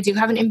 but like, I do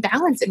have an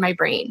imbalance in my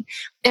brain,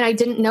 and I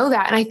didn't know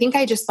that. And I think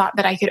I just thought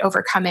that I could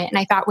overcome it. And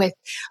I thought with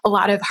a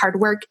lot of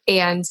hard work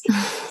and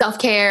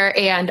self-care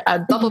and a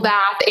bubble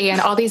bath and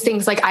all these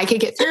things, like, I could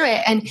get through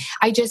it. And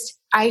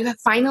I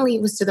finally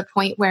was to the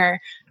point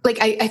where, like,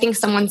 I think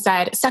someone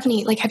said,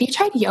 Stephanie, like, have you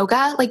tried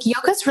yoga? Like,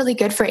 yoga's really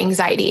good for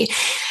anxiety.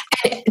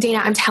 And Dana,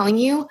 I'm telling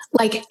you,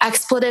 like,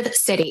 expletive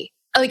city.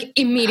 Like,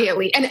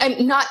 immediately.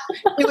 And not,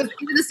 it was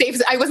the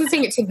safest. I wasn't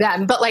saying it to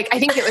them, but like, I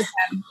think it was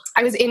them.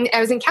 I was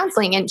in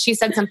counseling, and she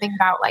said something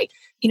about like,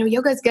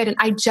 yoga is good. And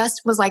I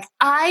just was like,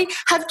 I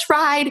have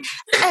tried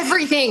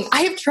everything.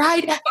 I have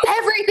tried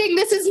everything.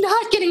 This is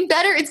not getting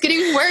better. It's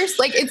getting worse.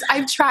 Like,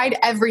 I've tried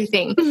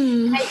everything.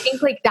 And I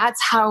think like,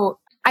 that's how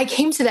I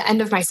came to the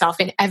end of myself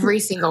in every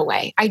single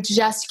way. I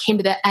just came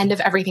to the end of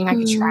everything I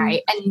could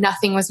try, and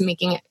nothing was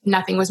making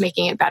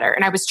it better.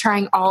 And I was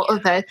trying all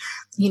of the,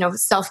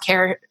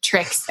 self-care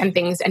tricks and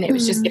things, and it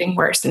was just getting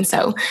worse. And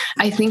so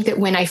I think that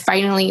when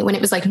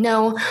it was like,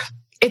 no,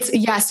 it's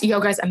yes,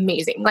 yoga is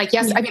amazing. Like,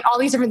 yes, all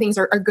these different things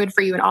are good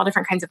for you in all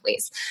different kinds of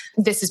ways.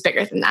 This is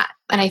bigger than that.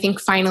 And I think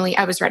finally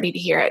I was ready to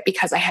hear it,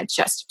 because I had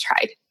just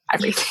tried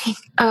everything.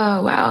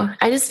 Oh, wow.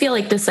 I just feel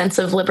like the sense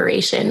of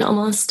liberation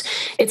almost.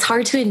 It's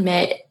hard to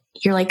admit.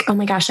 You're like, oh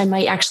my gosh, I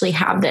might actually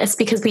have this,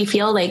 because we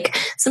feel like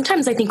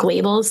sometimes I think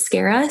labels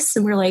scare us,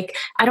 and we're like,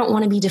 I don't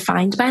want to be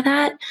defined by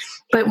that.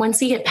 But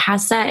once you get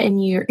past that,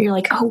 and you're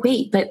like, oh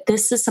wait, but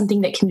this is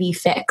something that can be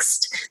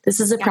fixed. This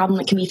is a problem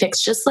that can be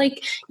fixed. Just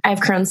like I have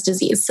Crohn's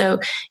disease.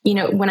 So,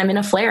 when I'm in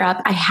a flare up,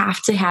 I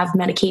have to have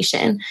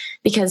medication,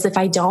 because if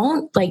I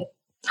don't, like,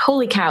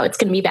 holy cow, it's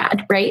going to be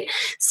bad, right?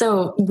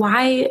 So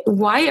why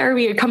are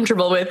we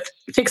comfortable with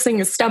fixing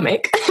a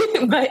stomach?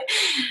 But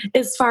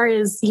as far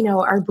as,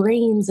 our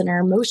brains and our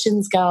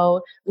emotions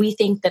go, we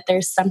think that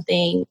there's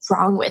something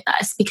wrong with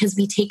us, because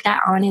we take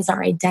that on as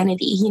our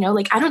identity.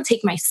 Like, I don't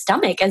take my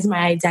stomach as my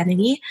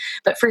identity,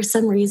 but for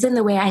some reason,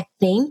 the way I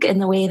think and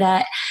the way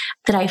that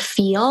I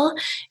feel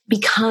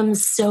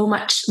becomes so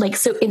much, like,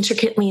 so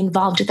intricately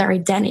involved with our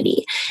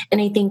identity.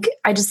 And I think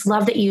I just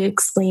love that you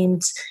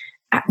explained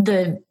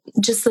the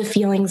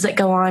feelings that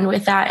go on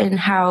with that, and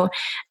how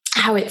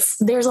how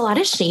there's a lot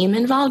of shame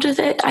involved with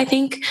it, I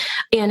think.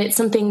 And it's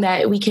something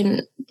that we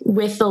can,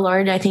 with the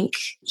Lord, I think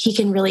he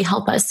can really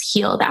help us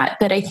heal that.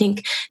 But I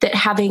think that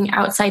having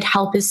outside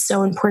help is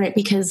so important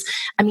because,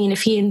 I mean,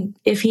 if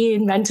he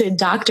invented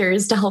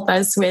doctors to help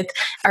us with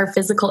our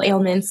physical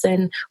ailments,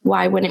 then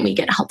why wouldn't we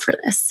get help for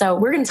this? So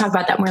we're going to talk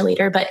about that more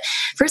later. But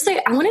first,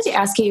 I wanted to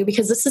ask you,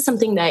 because this is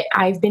something that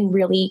I've been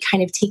really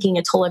kind of taking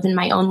a toll of in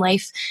my own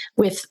life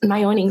with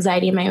my own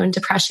anxiety and my own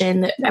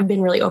depression that I've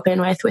been really open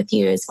with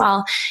you as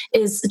well,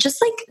 is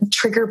just like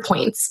trigger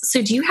points.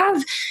 So do you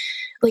have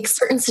like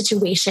certain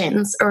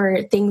situations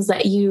or things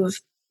that you've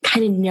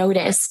kind of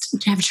noticed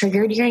have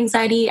triggered your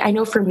anxiety? I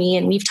know for me,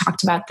 and we've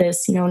talked about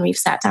this, when we've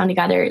sat down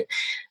together,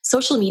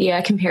 social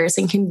media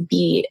comparison can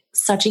be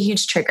such a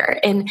huge trigger.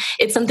 And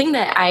it's something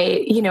that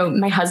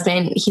my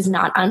husband, he's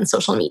not on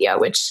social media,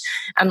 which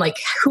I'm like,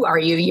 who are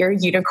you? You're a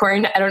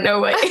unicorn. I don't know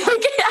what,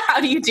 how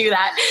do you do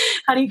that?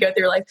 How do you go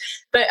through life?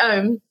 But,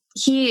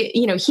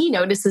 he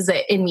notices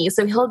it in me.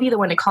 So he'll be the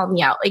one to call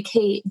me out like,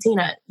 hey,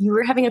 Dana, you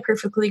were having a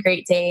perfectly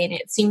great day. And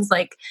it seems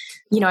like,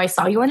 I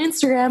saw you on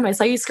Instagram, I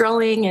saw you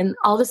scrolling, and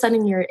all of a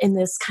sudden you're in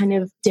this kind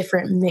of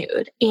different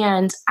mood.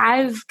 And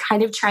I've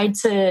kind of tried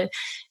to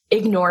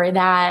ignore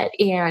that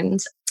and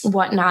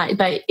whatnot,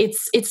 but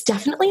it's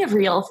definitely a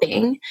real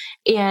thing.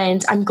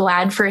 And I'm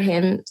glad for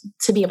him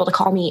to be able to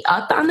call me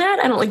up on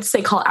that. I don't like to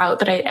say call out,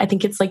 but I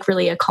think it's like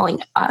really a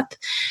calling up.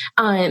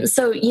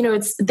 So,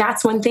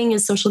 that's one thing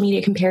is social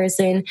media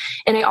comparison.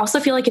 And I also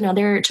feel like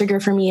another trigger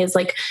for me is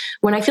like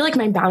when I feel like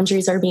my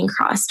boundaries are being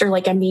crossed or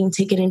like I'm being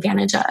taken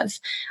advantage of.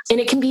 And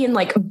it can be in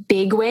like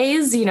big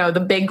ways,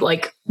 the big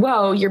like,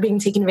 whoa, you're being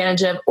taken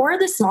advantage of, or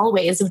the small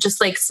ways of just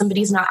like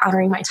somebody's not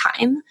honoring my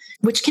time,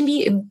 which can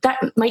be, that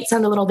might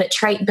sound a little bit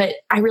trite, but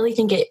I really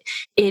think it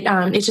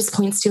just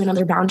points to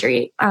another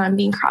boundary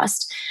being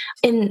crossed.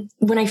 And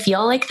when I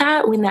feel like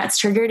that, when that's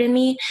triggered in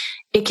me,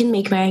 it can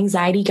make my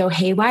anxiety go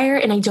haywire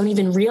and I don't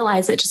even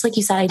realize it. Just like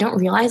you said, I don't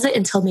realize it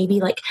until maybe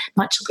like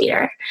much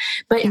later.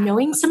 But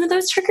knowing some of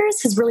those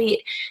triggers has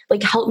really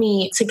like helped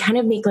me to kind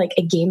of make like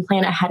a game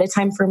plan ahead of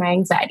time for my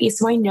anxiety.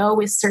 So I know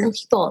with certain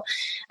people,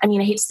 I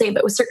mean, I hate to say it,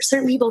 but with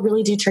certain people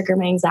really do trigger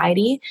my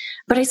anxiety,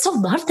 but I still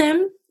love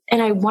them.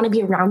 And I want to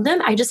be around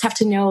them. I just have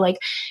to know like,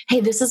 hey,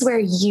 this is where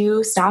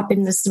you stop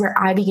and this is where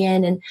I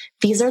begin. And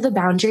these are the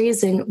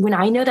boundaries. And when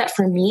I know that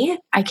for me,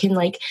 I can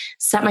like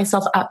set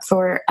myself up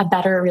for a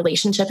better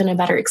relationship and a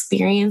better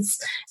experience.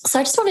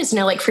 So I just wanted to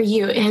know, like for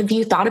you, have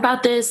you thought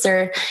about this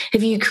or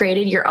have you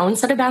created your own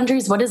set of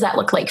boundaries? What does that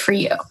look like for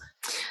you?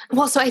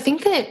 Well, so I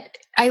think that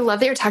I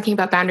love that you're talking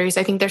about boundaries.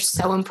 I think they're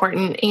so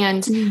important.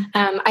 And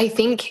I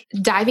think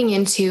diving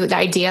into the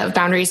idea of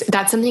boundaries,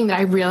 that's something that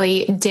I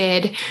really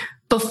did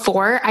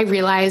before I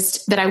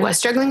realized that I was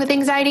struggling with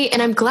anxiety.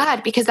 And I'm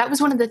glad because that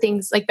was one of the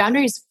things, like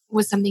boundaries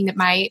was something that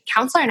my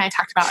counselor and I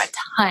talked about a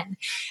ton.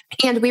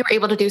 And we were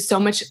able to do so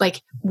much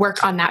like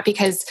work on that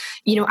because,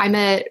 I'm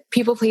a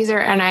people pleaser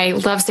and I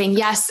love saying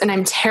yes. And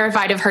I'm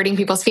terrified of hurting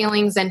people's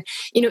feelings. And,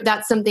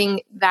 that's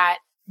something that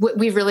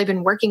we've really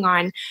been working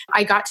on.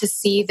 I got to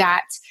see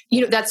that,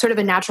 that's sort of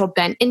a natural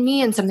bent in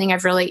me and something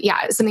I've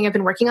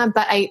been working on.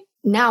 But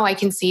now I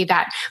can see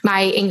that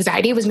my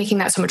anxiety was making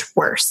that so much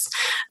worse.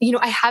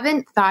 I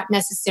haven't thought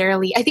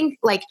necessarily, I think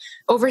like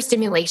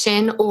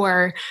overstimulation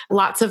or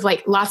lots of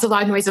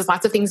loud noises,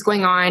 lots of things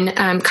going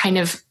on, kind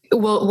of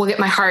will get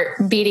my heart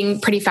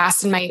beating pretty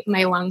fast and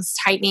my lungs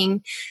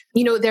tightening.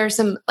 There are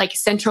some like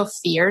central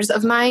fears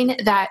of mine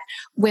that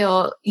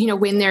will,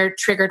 when they're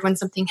triggered, when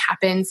something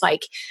happens,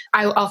 like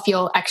I'll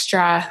feel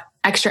extra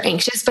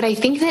anxious. But I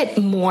think that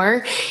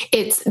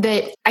it's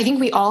that I think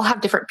we all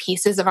have different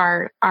pieces of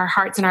our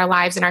hearts and our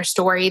lives and our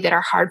story that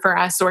are hard for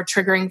us or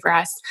triggering for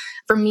us.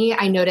 For me,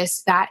 I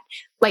noticed that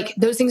like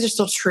those things are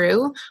still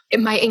true.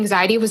 My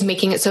anxiety was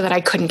making it so that I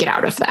couldn't get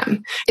out of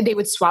them. They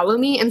would swallow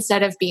me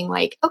instead of being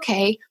like,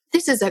 okay,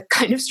 this is a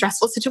kind of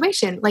stressful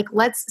situation. Like,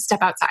 let's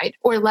step outside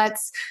or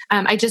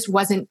I just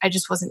wasn't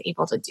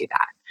able to do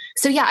that.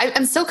 So yeah,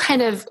 I'm still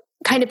kind of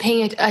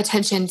paying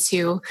attention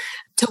to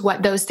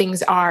what those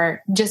things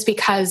are, just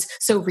because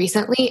so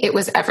recently it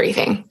was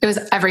everything.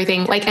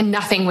 Like, and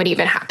nothing would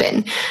even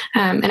happen.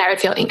 And I would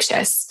feel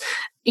anxious.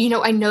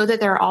 I know that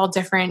there are all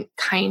different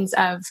kinds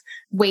of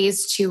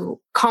ways to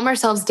calm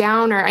ourselves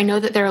down, or I know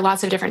that there are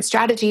lots of different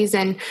strategies.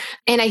 And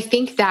I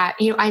think that,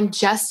 I'm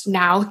just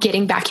now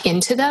getting back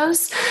into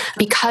those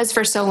because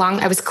for so long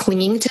I was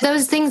clinging to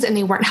those things and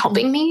they weren't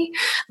helping me.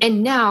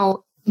 And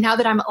now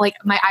that I'm like,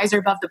 my eyes are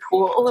above the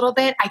pool a little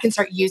bit, I can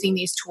start using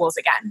these tools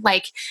again,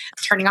 like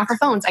turning off our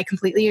phones. I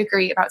completely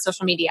agree about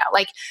social media,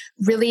 like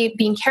really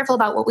being careful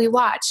about what we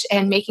watch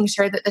and making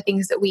sure that the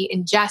things that we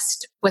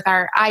ingest with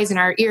our eyes and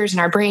our ears and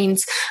our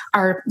brains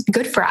are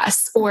good for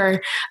us,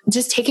 or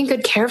just taking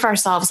good care of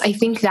ourselves. I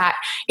think that,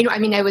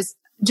 I was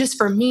just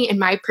for me in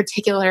my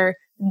particular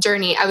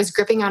journey, I was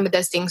gripping onto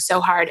those things so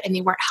hard and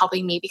they weren't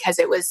helping me because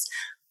it was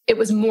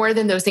more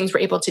than those things were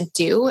able to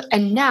do.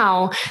 And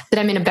now that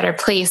I'm in a better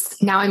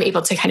place, now I'm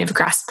able to kind of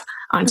grasp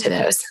onto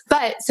those.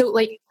 But so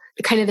like,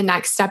 kind of the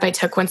next step I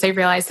took once I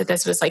realized that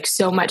this was like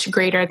so much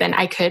greater than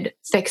I could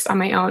fix on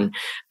my own.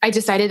 I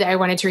decided that I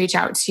wanted to reach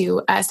out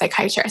to a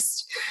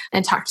psychiatrist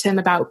and talk to them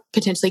about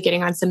potentially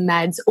getting on some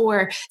meds,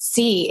 or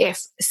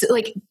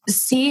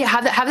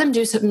have them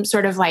do some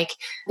sort of like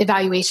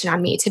evaluation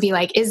on me to be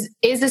like, is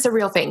this a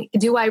real thing?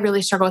 Do I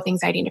really struggle with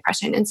anxiety and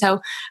depression? And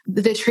so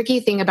the tricky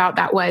thing about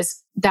that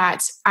was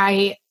that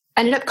I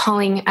ended up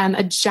calling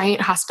a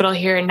giant hospital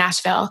here in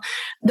Nashville.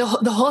 The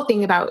whole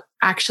thing about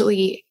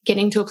actually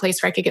getting to a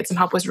place where I could get some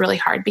help was really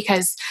hard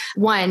because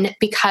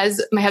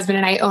because my husband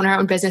and I own our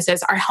own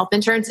businesses, our health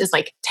insurance is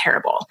like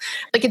terrible.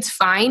 Like it's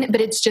fine,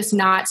 but it's just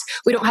not,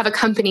 we don't have a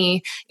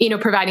company,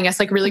 providing us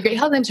like really great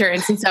health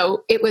insurance. And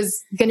so it was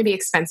going to be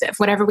expensive.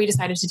 Whatever we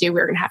decided to do, we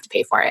were going to have to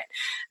pay for it.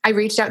 I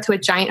reached out to a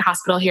giant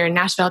hospital here in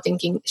Nashville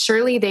thinking,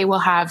 surely they will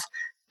have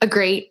a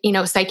great,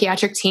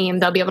 psychiatric team.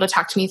 They'll be able to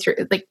talk to me through,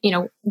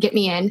 get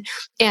me in.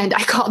 And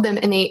I called them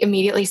and they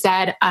immediately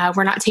said,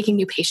 we're not taking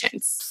new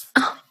patients.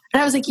 Oh.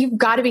 And I was like, you've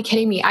got to be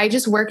kidding me. I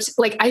just worked,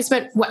 I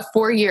spent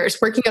 4 years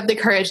working up the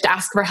courage to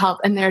ask for help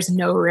and there's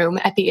no room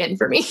at the inn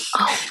for me.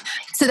 Oh.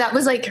 So that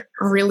was like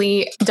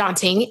really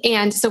daunting.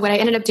 And so what I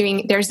ended up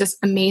doing, there's this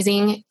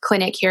amazing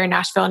clinic here in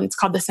Nashville and it's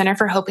called the Center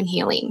for Hope and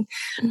Healing.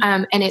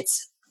 And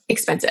it's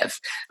expensive.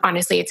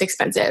 Honestly, it's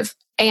expensive.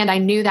 And I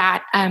knew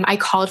that. I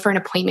called for an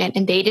appointment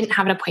and they didn't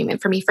have an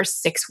appointment for me for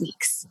 6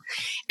 weeks.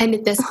 And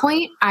at this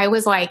point, I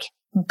was like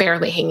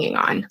barely hanging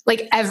on.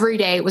 Like every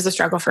day was a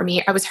struggle for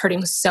me. I was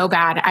hurting so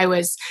bad. I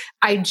was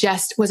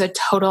just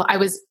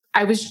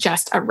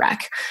a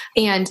wreck.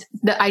 And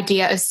the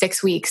idea of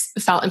 6 weeks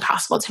felt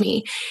impossible to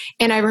me.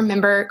 And I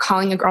remember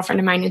calling a girlfriend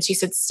of mine and she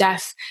said,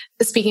 Steph,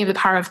 speaking of the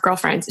power of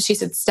girlfriends, she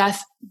said,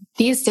 Steph,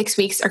 these 6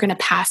 weeks are going to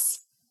pass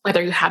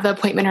whether you have the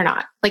appointment or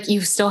not. Like you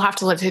still have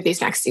to live through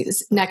these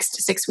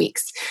next 6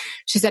 weeks.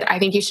 She said, I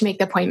think you should make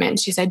the appointment.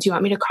 She said, do you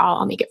want me to call?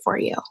 I'll make it for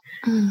you.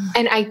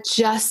 And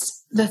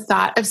the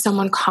thought of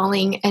someone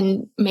calling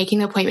and making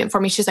the appointment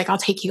for me, she's like, I'll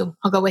take you.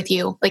 I'll go with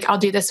you. Like, I'll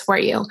do this for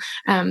you.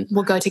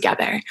 We'll go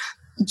together.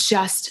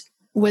 Just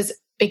was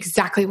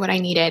exactly what I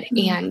needed.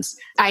 And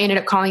I ended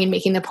up calling and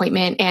making the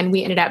appointment and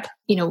we ended up,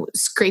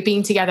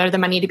 scraping together the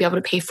money to be able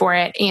to pay for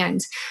it. And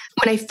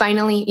when I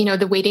finally,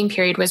 the waiting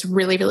period was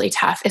really, really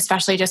tough,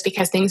 especially just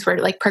because things were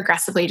like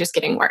progressively just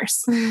getting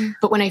worse.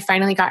 But when I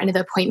finally got into the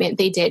appointment,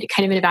 they did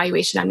kind of an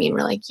evaluation on me and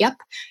were like, yep,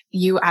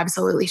 you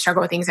absolutely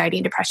struggle with anxiety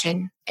and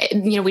depression.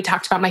 We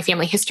talked about my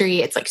family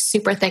history. It's like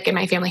super thick in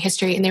my family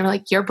history. And they were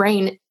like, your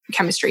brain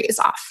chemistry is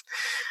off.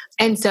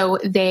 And so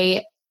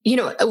they,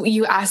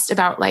 you asked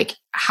about like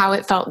how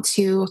it felt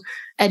to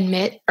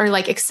admit or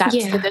like accept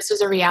that this was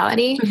a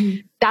reality.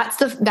 That's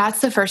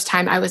the first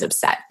time I was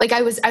upset. Like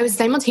I was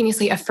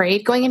simultaneously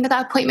afraid going into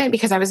that appointment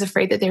because I was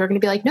afraid that they were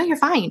going to be like, no, you're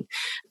fine.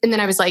 And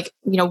then I was like,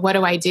 what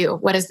do I do?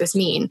 What does this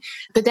mean?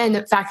 But then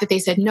the fact that they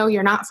said, no,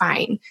 you're not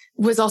fine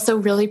was also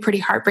really pretty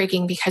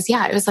heartbreaking because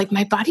it was like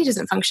my body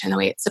doesn't function the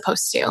way it's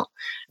supposed to.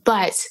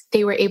 But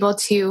they were able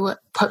to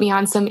put me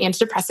on some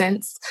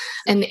antidepressants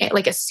and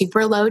like a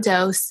super low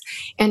dose.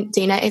 And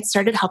Dana, it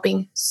started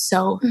helping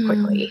so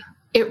quickly.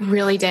 It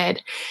really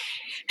did.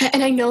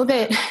 And I know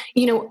that,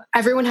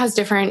 everyone has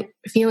different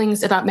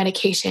feelings about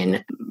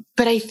medication,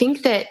 but I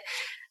think that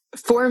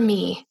for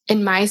me,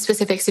 in my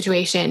specific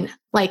situation,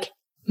 like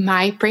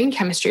my brain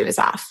chemistry was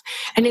off.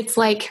 And it's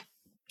like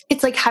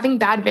having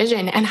bad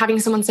vision and having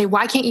someone say,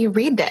 why can't you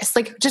read this?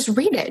 Like, just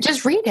read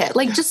it.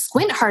 Like, just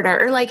squint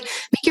harder or like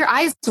make your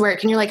eyes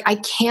work. And you're like, I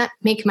can't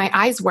make my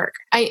eyes work.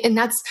 And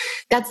that's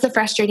the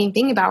frustrating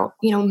thing about,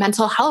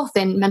 mental health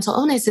and mental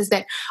illness is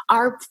that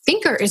our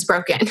thinker is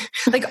broken.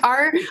 Like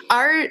our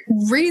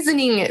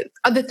reasoning,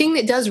 the thing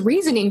that does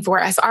reasoning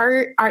for us,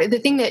 the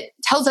thing that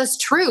tells us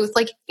truth,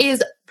 like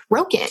is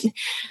broken.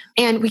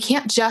 And we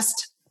can't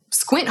just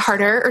squint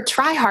harder or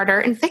try harder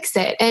and fix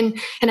it. And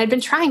I'd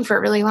been trying for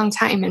a really long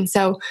time. And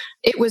so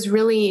it was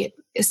really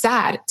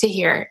sad to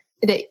hear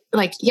that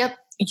like, yep,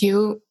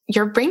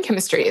 your brain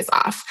chemistry is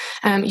off.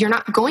 You're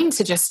not going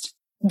to just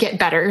get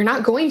better. You're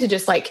not going to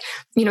just like,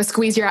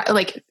 squeeze your,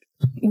 like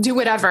do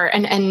whatever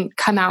and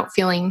come out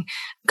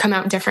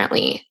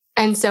differently.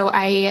 And so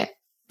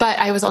but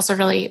I was also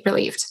really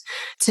relieved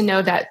to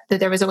know that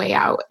there was a way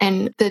out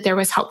and that there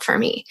was help for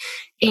me.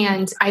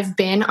 And I've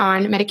been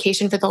on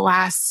medication for the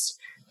last,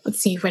 let's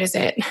see, what is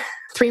it?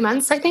 3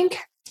 months, I think.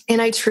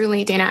 And I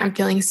truly, Dana, I'm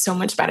feeling so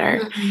much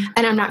better.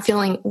 And I'm not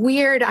feeling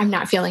weird. I'm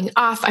not feeling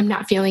off. I'm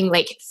not feeling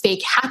like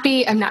fake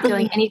happy. I'm not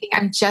feeling anything.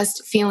 I'm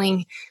just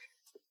feeling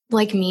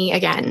like me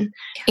again.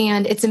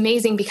 And it's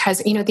amazing because,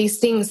 these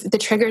things, the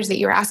triggers that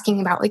you're asking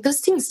about, like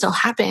those things still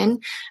happen,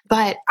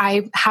 but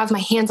I have my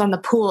hands on the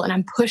pool and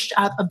I'm pushed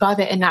up above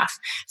it enough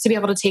to be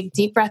able to take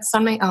deep breaths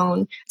on my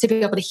own, to be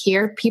able to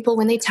hear people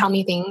when they tell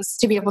me things,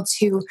 to be able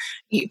to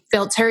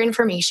filter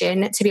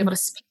information, to be able to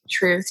speak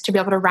truth, to be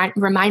able to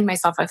remind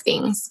myself of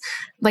things.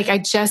 Like I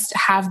just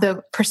have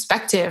the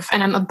perspective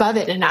and I'm above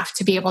it enough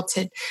to be able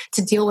to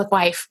deal with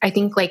life. I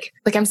think like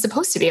I'm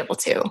supposed to be able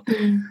to.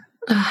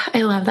 Oh,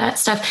 I love that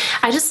stuff.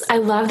 I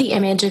love the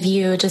image of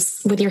you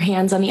just with your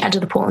hands on the edge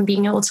of the pool and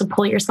being able to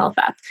pull yourself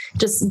up,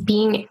 just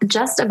being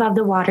just above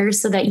the water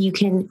so that you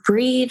can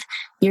breathe,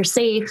 you're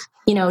safe,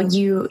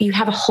 you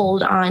have a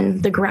hold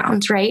on the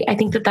ground, right? I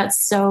think that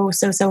that's so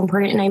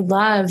important. And I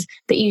love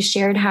that you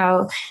shared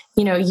how,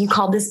 you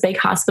called this big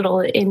hospital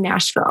in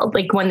Nashville,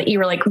 like one that you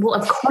were like, well,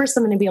 of course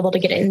I'm going to be able to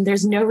get in.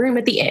 There's no room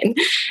at the inn.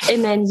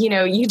 And then,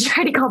 you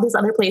try to call this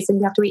other place and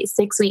you have to wait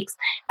 6 weeks.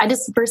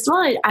 First of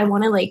all, I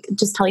want to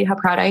just tell you how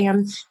proud I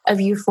am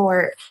of you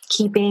for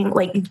keeping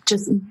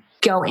just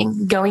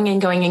going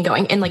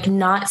and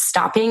not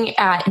stopping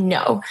at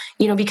no,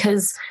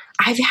 because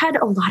I've had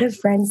a lot of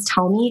friends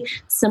tell me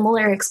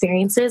similar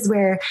experiences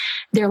where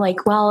they're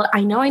like, well,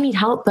 I know I need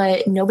help,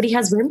 but nobody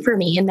has room for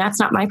me and that's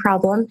not my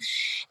problem.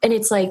 And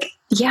it's like,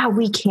 yeah,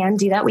 we can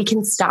do that. We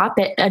can stop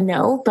at a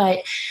no, but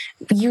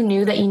you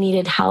knew that you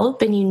needed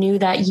help and you knew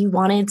that you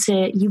wanted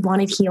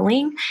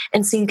healing.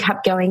 And so you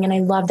kept going. And I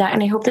love that.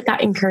 And I hope that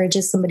that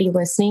encourages somebody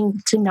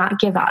listening to not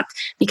give up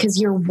because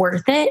you're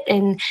worth it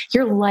and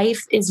your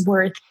life is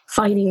worth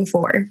fighting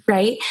for.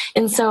 Right.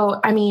 And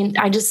so, I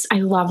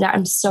love that.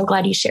 I'm so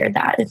glad you shared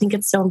that. I think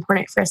it's so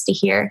important for us to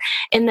hear.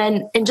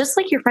 And just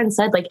like your friend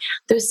said,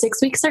 those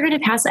 6 weeks are going to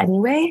pass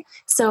anyway.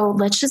 So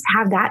let's just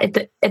have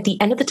that at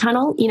the end of the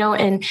tunnel,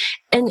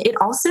 and it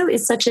also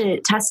is such a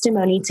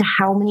testimony to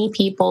how many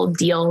people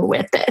deal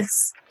with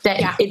this,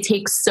 that it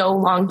takes so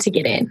long to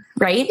get in,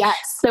 right? Yes.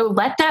 So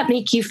let that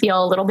make you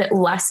feel a little bit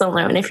less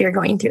alone if you're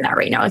going through that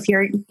right now. If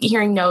you're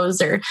hearing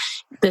no's or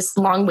this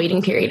long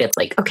waiting period, it's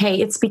like, okay,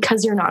 it's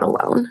because you're not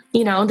alone.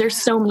 There's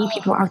so many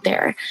people out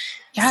there.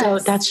 Yes. So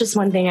that's just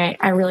one thing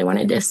I really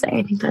wanted to say.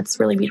 I think that's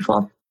really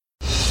beautiful.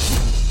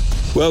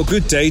 Well,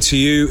 good day to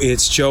you.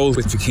 It's Joel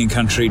with The King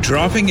Country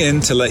dropping in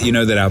to let you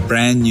know that our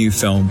brand new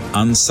film,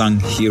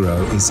 Unsung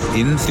Hero, is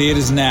in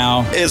theaters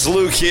now. It's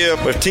Luke here.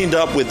 We've teamed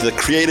up with the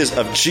creators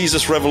of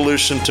Jesus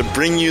Revolution to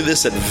bring you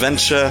this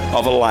adventure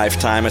of a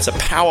lifetime. It's a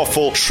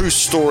powerful, true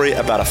story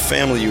about a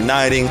family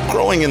uniting,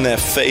 growing in their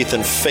faith,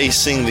 and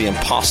facing the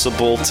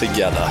impossible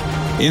together.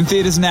 In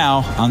theaters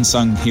now,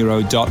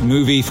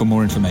 unsunghero.movie for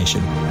more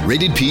information.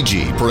 Rated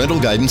PG.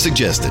 Parental guidance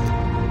suggested.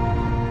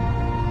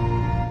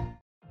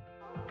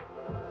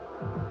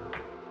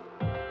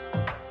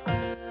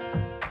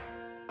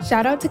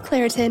 Shout out to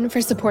Claritin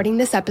for supporting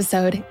this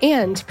episode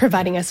and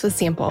providing us with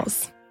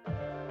samples.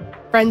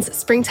 Friends,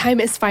 springtime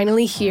is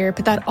finally here,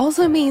 but that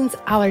also means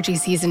allergy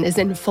season is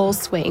in full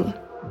swing.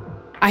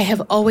 I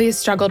have always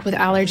struggled with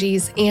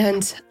allergies,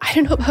 and I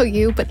don't know about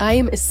you, but I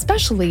am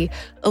especially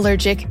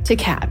allergic to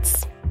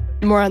cats.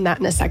 More on that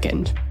in a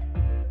second.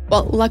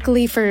 Well,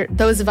 luckily for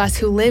those of us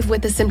who live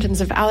with the symptoms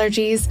of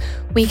allergies,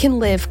 we can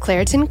live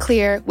Claritin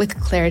Clear with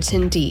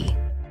Claritin D.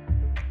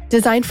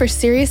 Designed for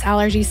serious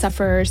allergy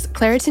sufferers,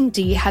 Claritin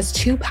D has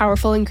 2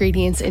 powerful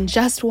ingredients in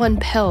just one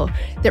pill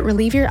that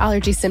relieve your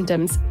allergy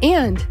symptoms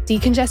and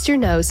decongest your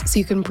nose so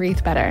you can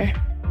breathe better.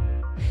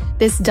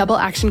 This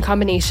double-action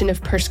combination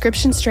of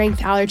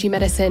prescription-strength allergy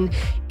medicine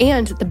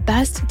and the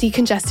best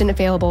decongestant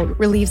available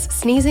relieves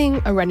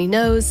sneezing, a runny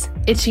nose,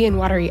 itchy and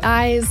watery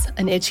eyes,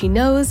 an itchy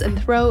nose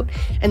and throat,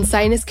 and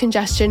sinus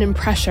congestion and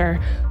pressure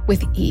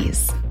with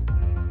ease.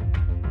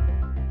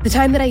 The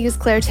time that I use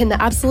Claritin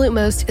the absolute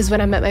most is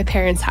when I'm at my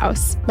parents'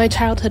 house, my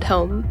childhood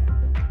home.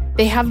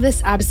 They have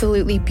this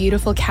absolutely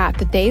beautiful cat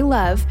that they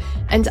love,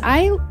 and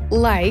I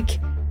like,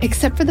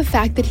 except for the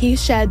fact that he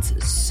sheds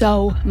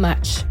so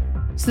much.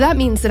 So that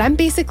means that I'm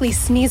basically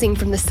sneezing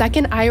from the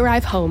second I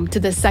arrive home to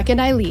the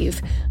second I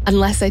leave,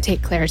 unless I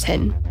take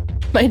Claritin.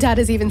 My dad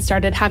has even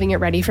started having it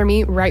ready for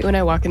me right when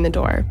I walk in the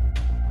door.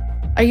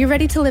 Are you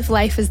ready to live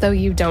life as though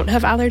you don't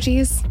have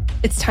allergies?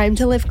 It's time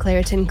to live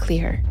Claritin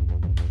Clear.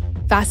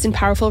 Fast and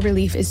powerful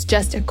relief is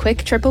just a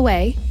quick trip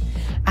away.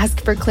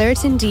 Ask for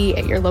Claritin D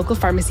at your local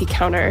pharmacy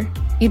counter.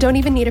 You don't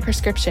even need a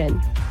prescription.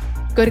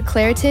 Go to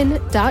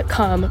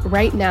Claritin.com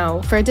right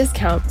now for a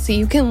discount so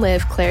you can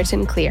live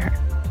Claritin Clear.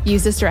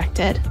 Use as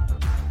directed.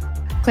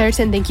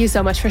 Claritin, thank you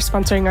so much for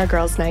sponsoring our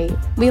girls' night.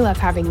 We love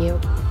having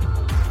you.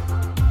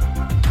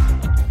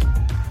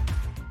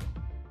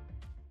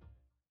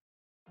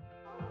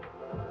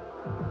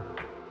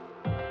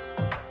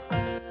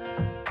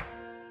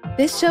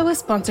 This show is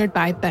sponsored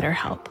by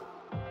BetterHelp.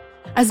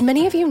 As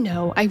many of you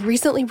know, I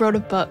recently wrote a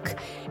book,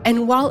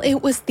 and while it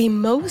was the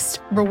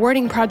most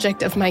rewarding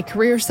project of my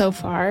career so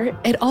far,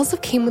 it also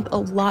came with a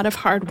lot of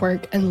hard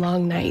work and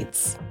long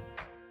nights.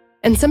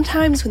 And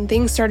sometimes when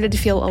things started to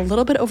feel a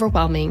little bit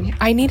overwhelming,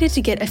 I needed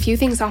to get a few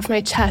things off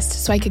my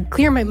chest so I could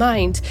clear my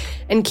mind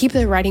and keep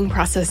the writing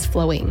process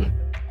flowing.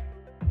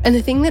 And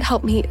the thing that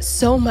helped me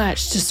so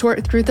much to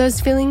sort through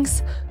those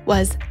feelings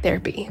was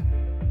therapy.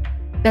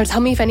 Now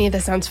tell me if any of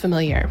this sounds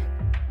familiar.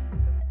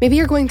 Maybe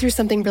you're going through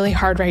something really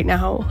hard right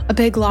now, a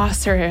big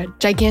loss or a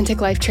gigantic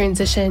life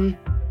transition.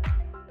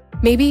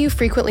 Maybe you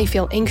frequently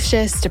feel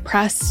anxious,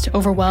 depressed,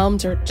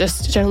 overwhelmed, or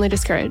just generally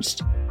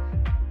discouraged.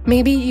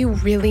 Maybe you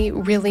really,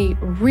 really,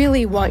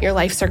 really want your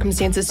life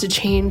circumstances to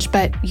change,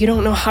 but you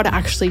don't know how to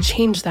actually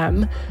change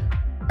them.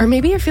 Or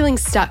maybe you're feeling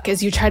stuck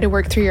as you try to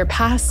work through your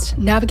past,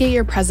 navigate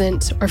your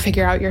present, or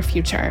figure out your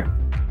future.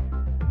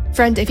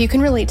 Friend, if you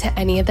can relate to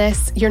any of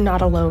this, you're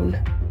not alone.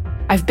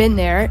 I've been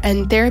there,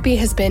 and therapy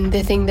has been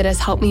the thing that has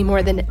helped me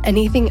more than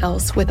anything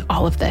else with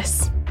all of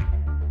this.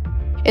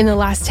 In the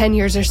last 10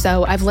 years or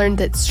so, I've learned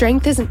that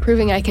strength isn't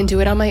proving I can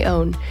do it on my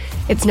own.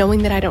 It's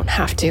knowing that I don't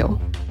have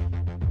to.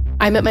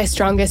 I'm at my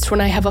strongest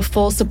when I have a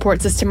full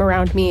support system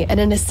around me, and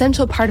an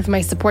essential part of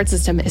my support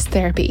system is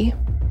therapy.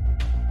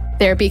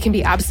 Therapy can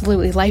be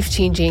absolutely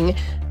life-changing.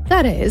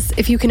 That is,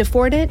 if you can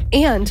afford it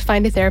and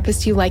find a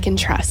therapist you like and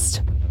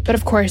trust. But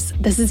of course,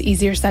 this is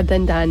easier said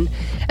than done,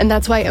 and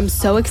that's why I'm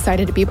so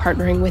excited to be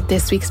partnering with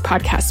this week's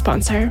podcast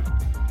sponsor.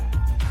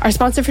 Our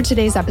sponsor for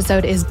today's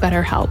episode is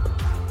BetterHelp.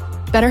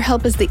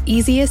 BetterHelp is the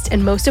easiest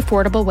and most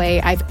affordable way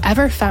I've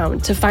ever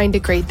found to find a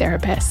great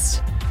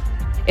therapist.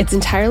 It's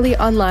entirely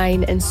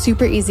online and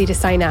super easy to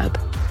sign up.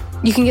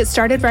 You can get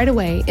started right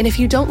away, and if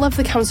you don't love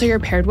the counselor you're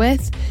paired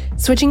with,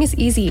 switching is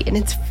easy and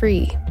it's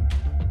free.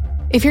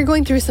 If you're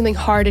going through something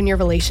hard in your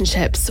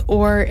relationships,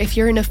 or if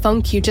you're in a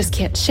funk you just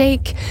can't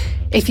shake,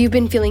 if you've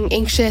been feeling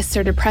anxious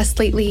or depressed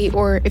lately,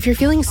 or if you're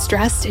feeling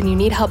stressed and you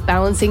need help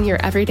balancing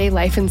your everyday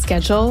life and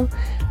schedule,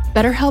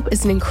 BetterHelp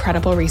is an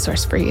incredible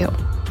resource for you.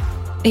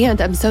 And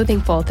I'm so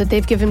thankful that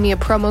they've given me a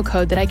promo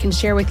code that I can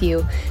share with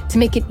you to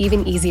make it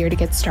even easier to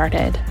get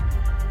started.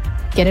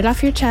 Get it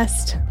off your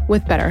chest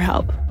with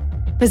BetterHelp.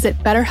 Visit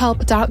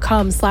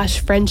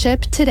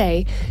betterhelp.com/friendship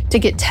today to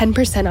get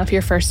 10% off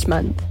your first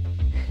month.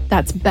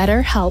 That's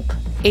BetterHelp,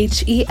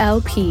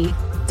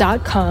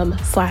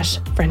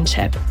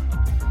 HELP.com/friendship.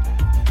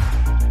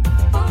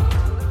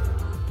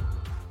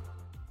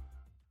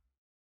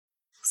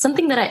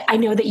 Something that I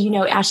know that you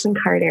know, Ashlyn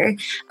Carter.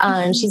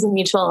 She's a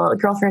mutual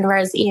girlfriend of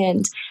ours,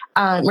 and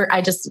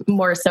I just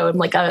more so am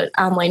like an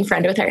online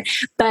friend with her.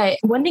 But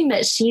one thing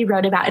that she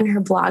wrote about in her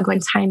blog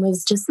one time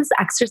was just this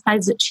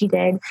exercise that she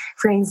did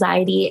for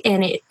anxiety.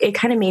 And it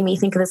kind of made me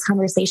think of this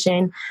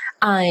conversation.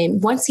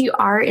 Once you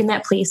are in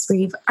that place where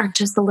you are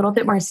just a little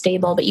bit more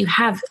stable, but you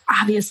have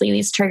obviously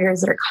these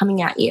triggers that are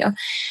coming at you,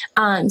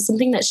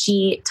 something that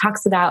she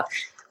talks about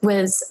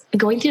was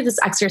going through this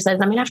exercise.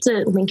 I'm going to have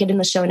to link it in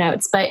the show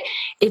notes, but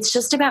it's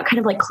just about kind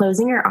of like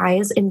closing your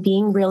eyes and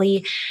being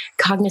really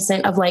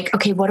cognizant of like,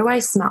 okay, what do I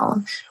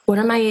smell? What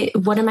am I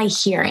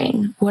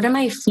hearing? What am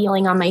I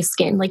feeling on my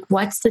skin? Like,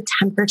 what's the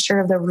temperature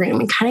of the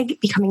room? And kind of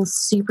becoming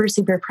super,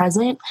 super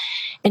present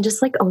and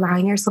just like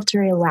allowing yourself to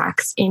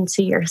relax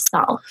into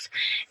yourself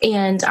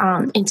and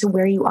into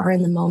where you are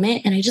in the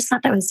moment. And I just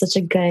thought that was such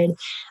a good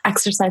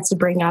exercise to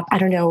bring up. I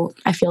don't know.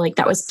 I feel like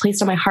that was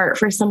placed on my heart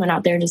for someone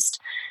out there.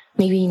 Just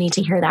maybe you need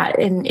to hear that.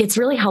 And it's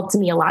really helped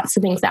me a lot. So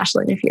thanks,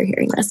 Ashlyn, if you're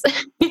hearing this.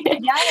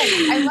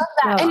 Yes, I love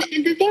that.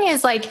 And the thing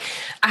is, like,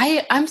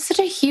 I'm such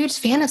a huge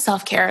fan of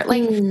self-care.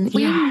 Like,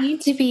 we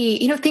need to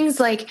be, things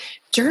like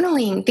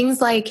journaling, things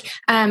like,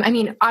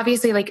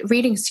 obviously like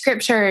reading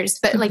scriptures,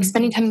 but like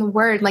spending time in the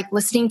Word, like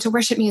listening to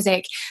worship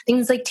music,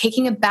 things like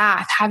taking a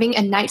bath, having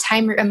a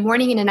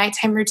morning and a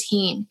nighttime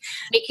routine,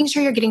 making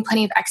sure you're getting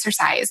plenty of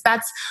exercise.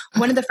 That's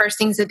one of the first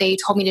things that they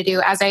told me to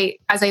do as I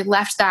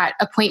left that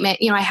appointment.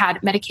 I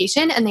had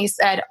medication, and they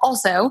said,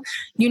 also,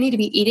 you need to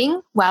be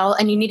eating well,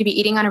 and you need to be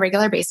eating on a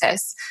regular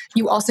basis.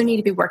 You also need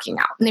to be working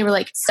out. And they were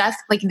like, Steph,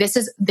 like this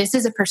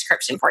is a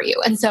prescription for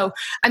you. And so,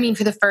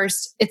 for the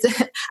first,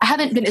 I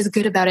haven't been as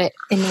good about it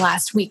in the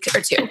last week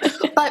or two,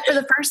 but for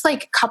the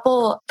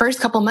first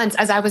couple months,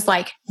 as I was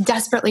like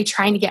desperately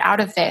trying to get out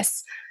of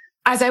this,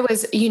 as I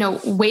was,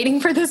 waiting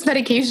for this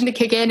medication to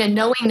kick in and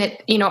knowing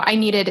that, I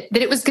needed,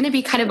 that it was going to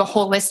be kind of a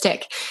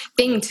holistic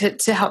thing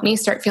to help me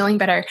start feeling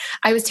better.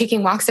 I was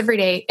taking walks every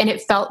day, and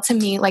it felt to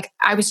me like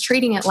I was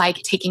treating it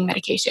like taking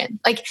medication.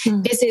 Like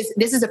this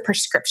is a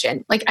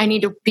prescription. Like I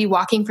need to be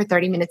walking for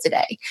 30 minutes a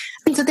day.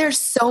 And so there's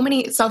so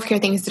many self-care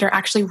things that are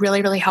actually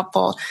really, really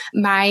helpful.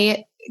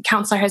 My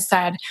counselor has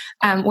said,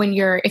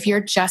 if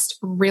you're just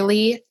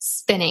really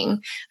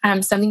spinning,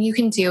 something you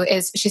can do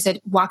is, she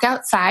said, walk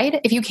outside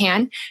if you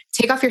can,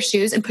 take off your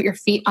shoes and put your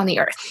feet on the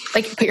earth,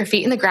 like put your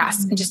feet in the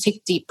grass and just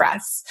take deep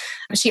breaths.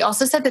 She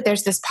also said that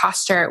there's this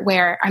posture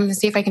where, I'm going to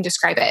see if I can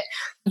describe it.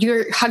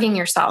 You're hugging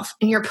yourself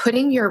and you're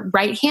putting your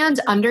right hand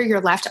under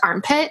your left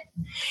armpit.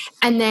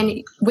 And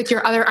then with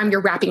your other arm,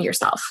 you're wrapping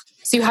yourself.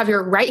 So you have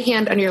your right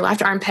hand under your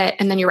left armpit,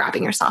 and then you're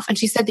wrapping yourself. And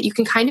she said that you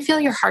can kind of feel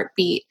your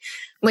heartbeat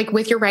like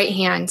with your right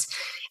hand.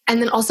 And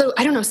then also,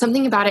 I don't know,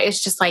 something about it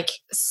is just like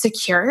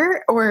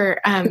secure or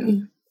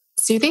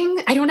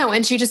soothing. I don't know.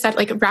 And she just said,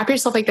 like, wrap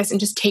yourself like this and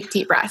just take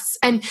deep breaths.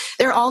 And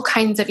there are all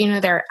kinds of,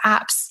 there are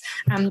apps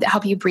that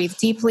help you breathe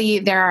deeply.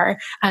 There are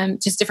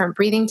just different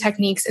breathing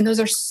techniques, and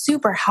those are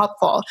super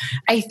helpful.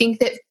 I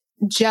think that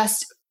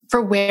just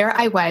for where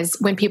I was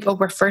when people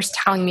were first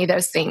telling me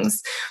those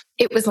things,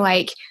 it was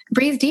like,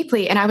 breathe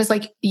deeply. And I was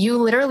like, you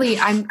literally,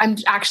 I'm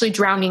actually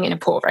drowning in a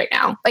pool right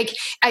now. Like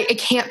I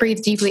can't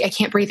breathe deeply. I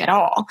can't breathe at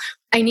all.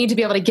 I need to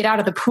be able to get out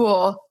of the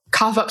pool,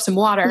 cough up some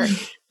water,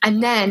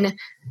 and then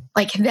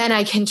like, then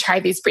I can try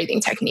these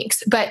breathing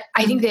techniques. But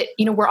I think that,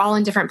 we're all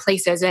in different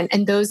places, and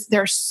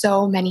there are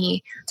so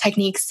many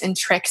techniques and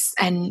tricks,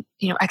 and,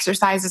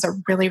 exercise is a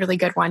really, really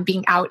good one.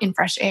 Being out in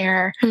fresh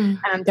air.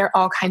 There are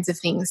all kinds of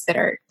things that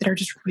are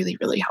just really,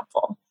 really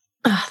helpful.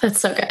 Oh, that's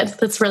so good.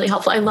 That's really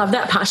helpful. I love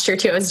that posture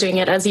too. I was doing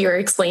it as you were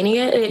explaining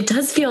it. It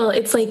does feel,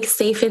 it's like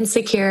safe and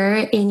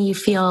secure, and you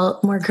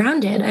feel more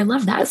grounded. I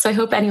love that. So I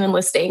hope anyone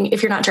listening,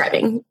 if you're not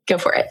driving, go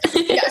for it.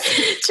 Yes.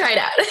 Try it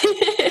out.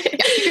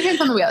 Yeah, keep your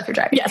hands on the wheel if you're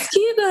driving. Yes,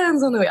 keep the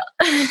hands on the wheel.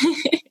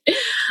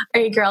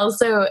 All right, girls.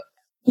 So,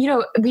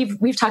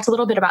 we've talked a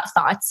little bit about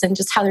thoughts and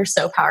just how they're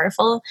so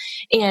powerful.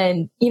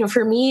 And,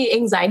 for me,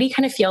 anxiety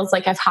kind of feels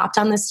like I've hopped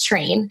on this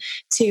train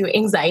to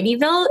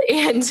Anxietyville,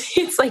 and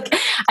it's like,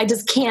 I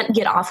just can't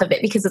get off of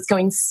it because it's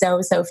going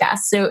so, so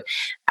fast. So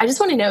I just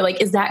want to know,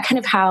 like, is that kind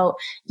of how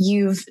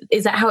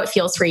is that how it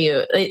feels for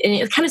you? And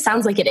it kind of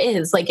sounds like it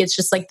is. Like, it's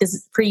just like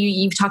this for you,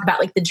 you talk about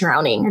like the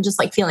drowning, or just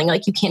like feeling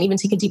like you can't even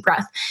take a deep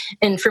breath.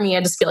 And for me,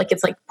 I just feel like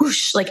it's like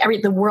whoosh, like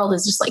the world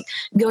is just like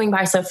going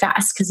by so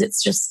fast, because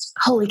it's just,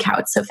 holy cow,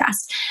 it's so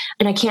fast.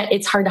 And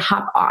it's hard to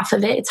hop off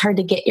of it. It's hard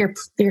to get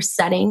your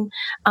setting,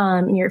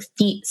 your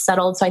feet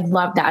settled. So I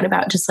love that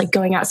about just like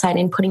going outside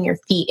and putting your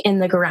feet in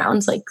the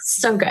ground, like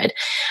so good.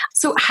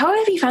 So how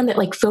have you found that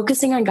like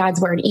focusing on God's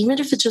word, even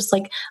if it's just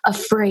like a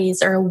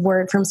phrase or a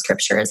word from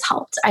scripture, has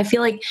helped? I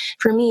feel like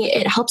for me,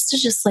 it helps to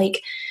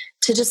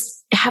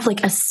just have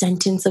like a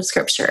sentence of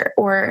scripture,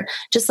 or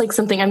just like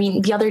something. I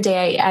mean, the other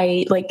day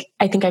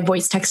I think I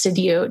voice texted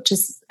you,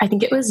 I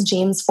think it was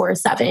James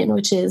 4:7,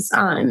 which is,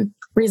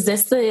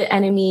 resist the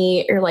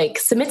enemy, or like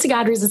submit to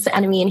God, resist the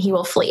enemy, and he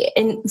will flee.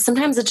 And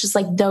sometimes it's just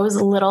like those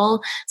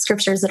little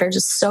scriptures that are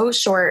just so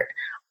short,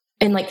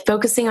 and like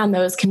focusing on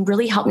those can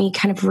really help me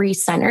kind of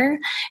recenter.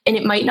 And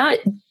it might not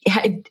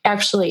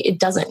actually, it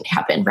doesn't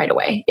happen right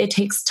away. It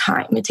takes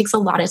time. It takes a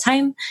lot of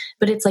time,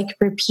 but it's like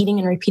repeating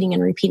and repeating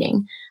and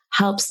repeating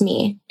helps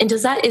me. And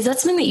is that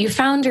something that you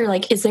found, or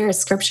like, is there a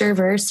scripture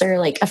verse or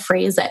like a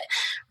phrase that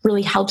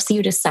really helps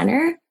you to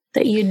center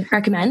that you'd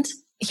recommend?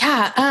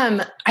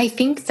 Yeah. I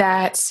think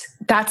that's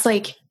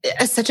like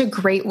such a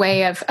great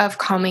way of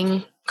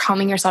calming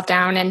yourself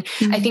down. And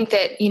I think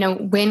that,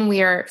 when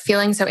we are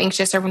feeling so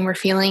anxious, or when we're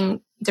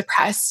feeling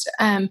depressed,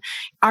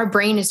 our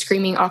brain is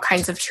screaming all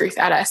kinds of truth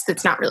at us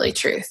that's not really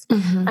truth.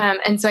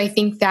 And so I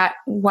think that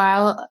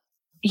while,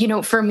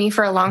 for me,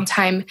 for a long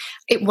time,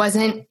 it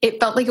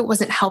felt like it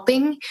wasn't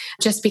helping,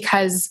 just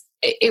because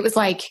it was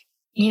like,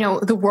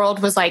 the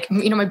world was like,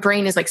 my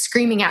brain is like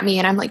screaming at me,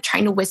 and I'm like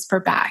trying to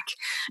whisper back.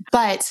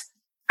 But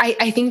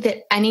I think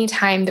that any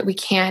time that we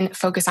can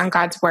focus on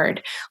God's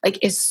word,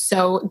 like, is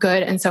so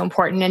good and so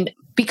important. And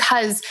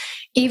because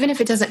even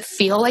if it doesn't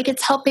feel like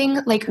it's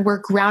helping, like, we're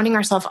grounding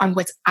ourselves on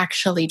what's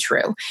actually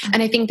true.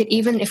 And I think that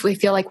even if we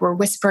feel like we're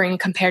whispering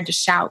compared to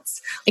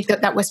shouts, like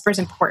that whisper is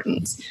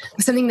important.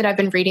 Something that I've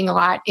been reading a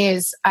lot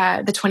is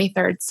the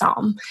 23rd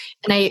Psalm.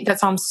 And that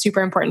Psalm's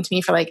super important to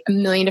me for like a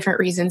million different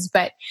reasons.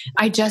 But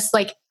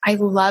I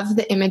love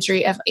the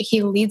imagery of,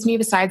 he leads me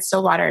beside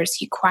still waters.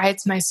 He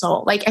quiets my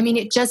soul. Like, I mean,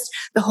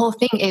 the whole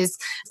thing is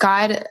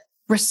God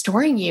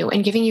restoring you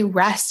and giving you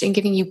rest and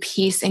giving you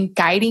peace and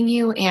guiding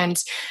you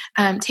and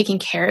taking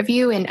care of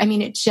you. And I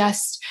mean,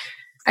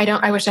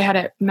 I wish I had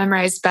it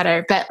memorized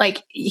better, but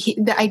like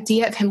the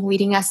idea of him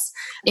leading us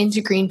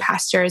into green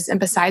pastures and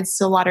beside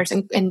still waters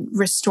and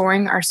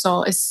restoring our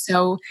soul is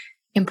so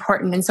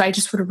important. And so I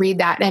just would read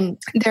that. And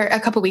a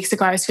couple of weeks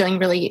ago, I was feeling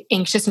really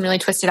anxious and really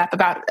twisted up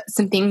about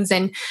some things.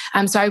 And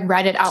so I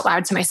read it out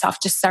loud to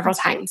myself just several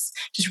times,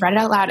 just read it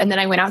out loud. And then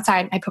I went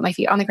outside, I put my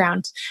feet on the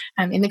ground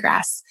in the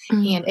grass,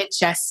 and it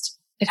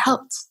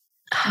helped.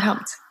 It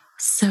helped.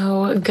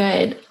 So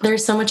good.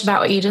 There's so much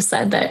about what you just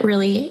said that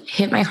really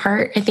hit my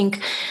heart. I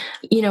think,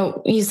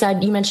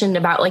 you mentioned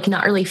about like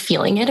not really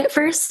feeling it at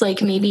first,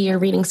 like maybe you're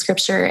reading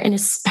scripture, and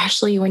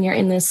especially when you're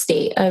in this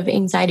state of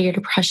anxiety or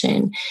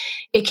depression,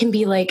 it can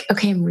be like,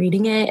 okay, I'm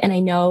reading it and I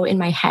know in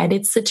my head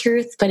it's the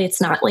truth, but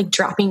it's not like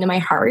dropping to my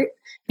heart,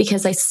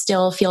 because I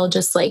still feel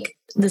just like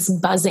this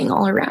buzzing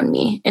all around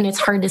me, and it's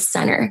hard to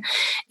center.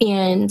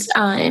 And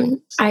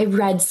I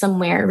read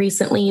somewhere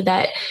recently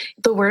that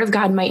the word of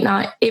God might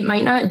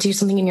not do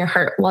something in your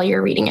heart while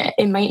you're reading it.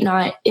 It might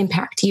not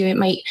impact you. It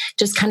might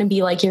just kind of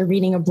be like you're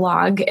reading a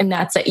blog and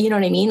that's it. You know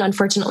what I mean?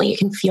 Unfortunately, it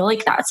can feel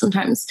like that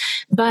sometimes,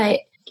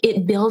 but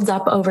it builds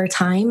up over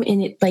time,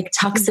 and it like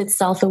tucks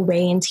itself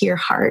away into your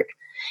heart.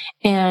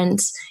 And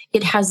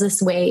it has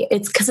this way,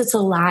 it's because it's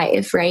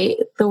alive, right?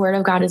 The word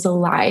of God is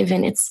alive,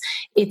 and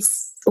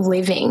it's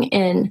living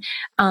and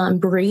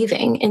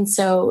breathing. And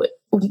so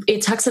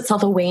it tucks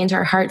itself away into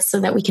our hearts so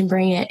that we can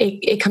bring it.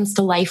 It comes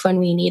to life when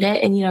we need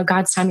it. And,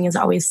 God's timing is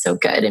always so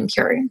good and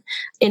pure,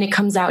 and it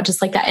comes out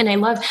just like that. And I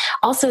love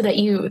also that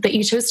you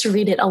chose to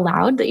read it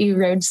aloud, that you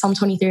read Psalm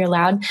 23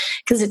 aloud,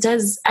 because it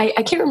does, I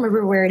can't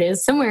remember where it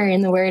is, somewhere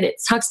in the word, it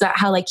talks about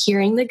how like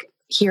hearing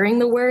hearing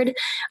the word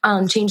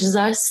changes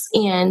us.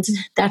 And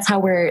that's how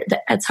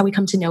we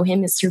come to know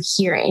him, is through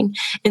hearing.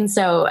 And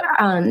so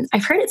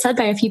I've heard it said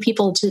by a few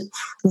people to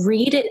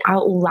read it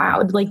out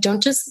loud. Like,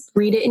 don't just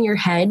read it in your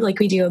head like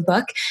we do a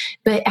book,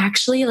 but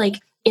actually like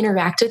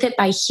interact with it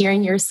by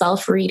hearing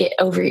yourself read it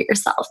over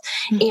yourself.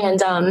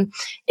 Mm-hmm. And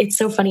it's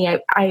so funny.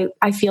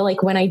 I feel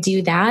like when I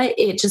do that,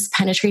 it just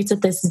penetrates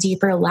at this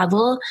deeper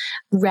level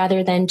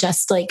rather than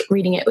just like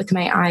reading it with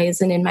my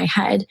eyes and in my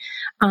head.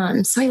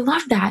 So I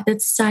love that.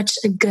 That's such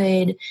a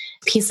good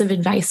piece of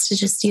advice, to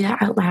just do that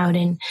out loud.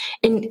 And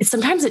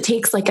sometimes it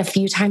takes like a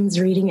few times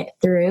reading it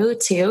through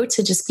too,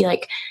 to just be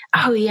like,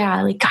 oh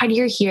yeah, like God,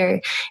 you're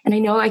here. And I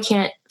know I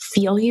can't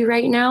feel you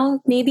right now.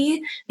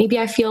 Maybe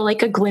I feel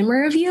like a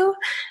glimmer of you.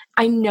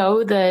 I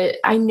know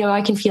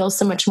I can feel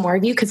so much more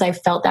of you because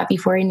I've felt that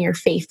before, and you're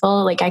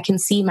faithful. Like, I can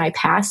see my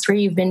past where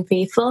you've been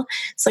faithful.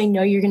 So I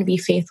know you're going to be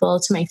faithful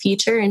to my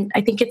future. And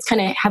I think it's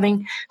kind of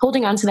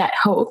holding on to that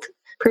hope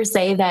per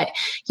se, that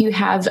you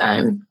have,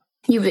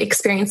 you've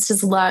experienced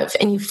his love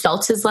and you've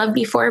felt his love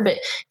before, but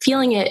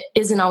feeling it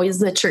isn't always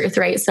the truth,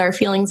 right? So our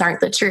feelings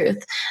aren't the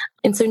truth.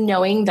 And so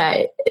knowing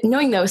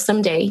though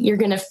someday you're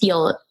going to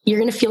feel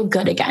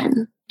good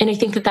again. And I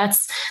think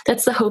that's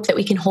the hope that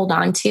we can hold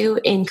on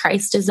to in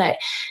Christ, is that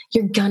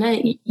you're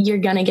gonna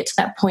get to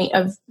that point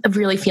of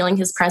really feeling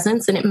his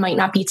presence. And it might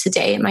not be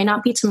today, it might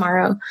not be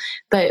tomorrow,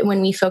 but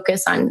when we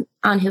focus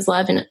on his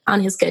love and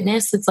on his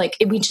goodness, it's like,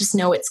 we just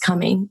know it's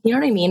coming. You know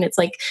what I mean? It's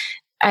like,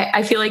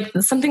 I feel like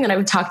something that I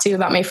would talk to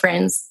about my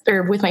friends,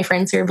 or with my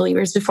friends who are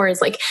believers before,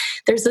 is like,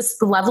 there's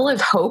this level of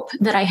hope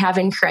that I have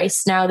in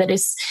Christ now that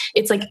it's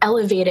like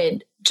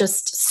elevated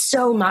just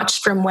so much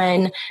from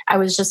when I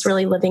was just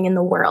really living in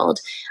the world.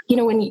 You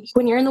know,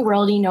 when you're in the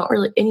world,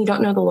 and you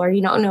don't know the Lord,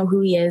 you don't know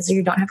who he is, or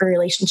you don't have a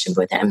relationship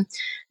with him,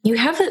 you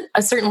have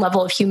a certain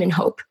level of human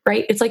hope,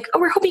 right? It's like, oh,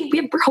 we're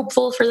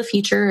hopeful for the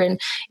future. And,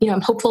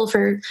 I'm hopeful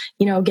for,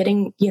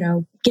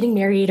 getting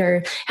married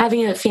or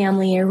having a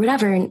family or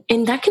whatever.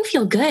 And that can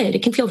feel good.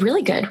 It can feel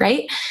really good,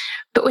 right?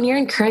 But when you're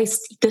in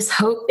Christ, this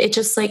hope, it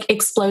just like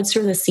explodes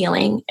through the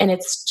ceiling, and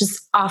it's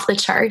just off the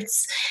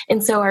charts.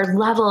 And so our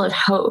level of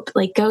hope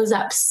like goes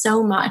up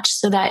so much,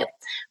 so that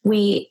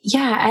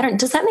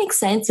does that make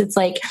sense? It's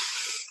like,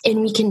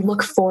 and we can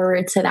look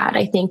forward to that,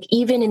 I think,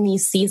 even in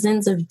these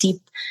seasons of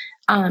deep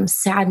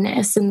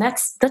sadness. And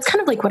that's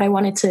kind of like what I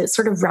wanted to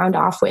sort of round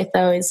off with,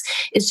 though, is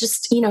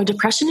just,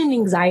 depression and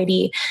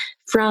anxiety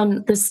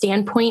from the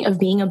standpoint of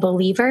being a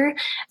believer,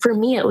 for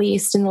me, at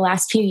least in the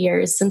last few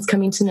years since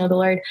coming to know the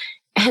Lord,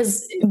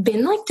 has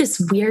been like this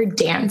weird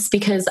dance,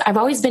 because I've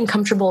always been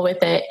comfortable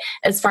with it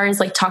as far as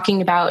like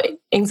talking about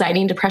anxiety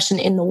and depression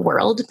in the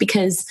world,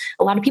 because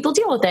a lot of people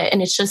deal with it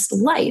and it's just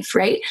life,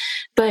 right?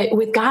 But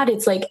with God,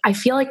 it's like, I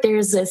feel like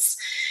there's this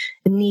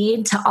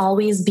need to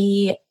always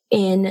be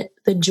in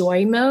the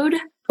joy mode.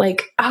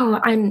 Like,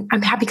 oh, I'm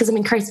happy because I'm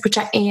in Christ, which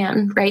I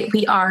am, right?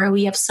 We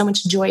have so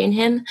much joy in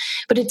him,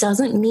 but it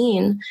doesn't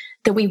mean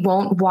that we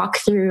won't walk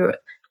through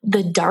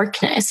the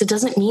darkness. It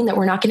doesn't mean that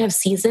we're not going to have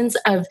seasons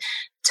of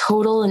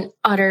total and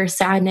utter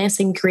sadness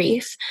and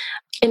grief.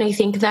 And I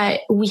think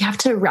that we have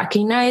to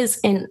recognize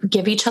and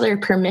give each other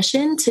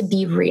permission to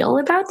be real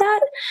about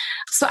that.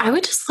 So I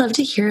would just love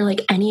to hear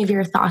like any of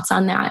your thoughts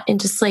on that. And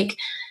just like,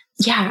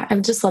 I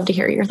would just love to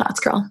hear your thoughts,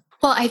 girl.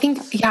 Well, I think,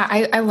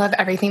 I love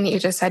everything that you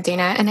just said,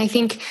 Dana. And I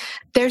think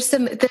there's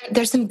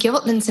some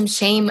guilt and some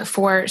shame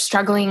for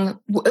struggling.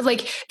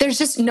 Like, there's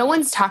just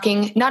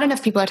not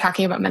enough people are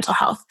talking about mental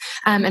health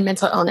and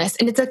mental illness.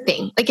 And it's a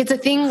thing. Like, it's a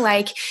thing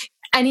like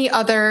any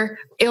other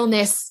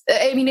illness.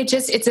 I mean,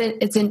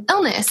 it's an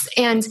illness,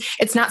 and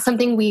it's not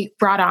something we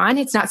brought on.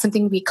 It's not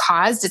something we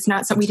caused. It's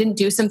not we didn't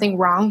do something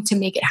wrong to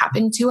make it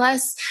happen to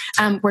us.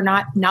 We're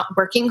not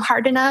working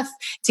hard enough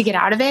to get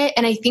out of it.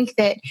 And I think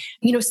that,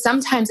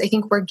 sometimes I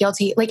think we're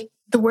guilty. Like,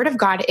 the word of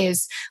God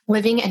is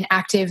living and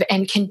active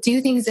and can do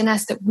things in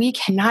us that we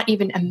cannot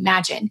even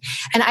imagine.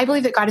 And I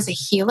believe that God is a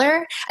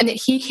healer, and that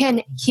he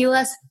can heal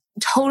us,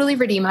 totally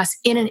redeem us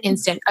in an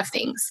instant of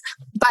things.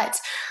 But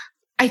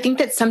I think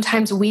that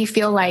sometimes we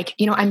feel like,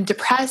 I'm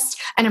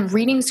depressed and I'm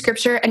reading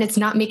scripture and it's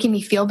not making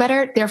me feel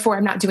better. Therefore,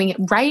 I'm not doing it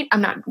right.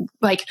 I'm not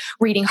like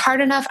reading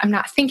hard enough. I'm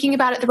not thinking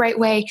about it the right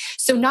way.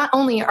 So not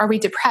only are we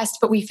depressed,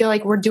 but we feel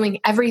like we're doing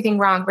everything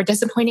wrong. We're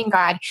disappointing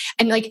God.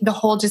 And like the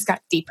hole just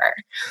got deeper.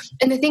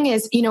 And the thing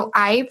is,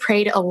 I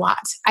prayed a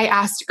lot. I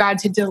asked God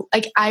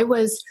I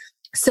was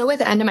so at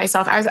the end of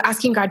myself, I was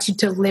asking God to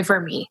deliver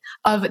me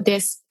of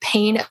this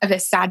pain, of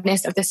this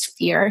sadness, of this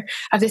fear,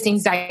 of this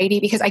anxiety,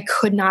 because I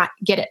could not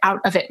get it out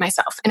of it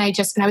myself. And I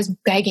was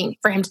begging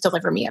for him to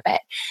deliver me of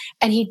it.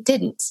 And he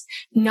didn't,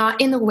 not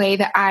in the way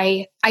that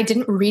I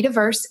didn't read a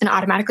verse and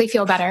automatically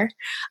feel better.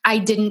 I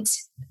didn't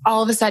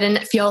all of a sudden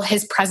feel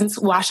his presence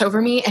wash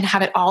over me and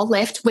have it all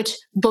lift, which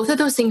both of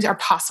those things are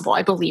possible.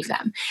 I believe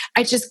them.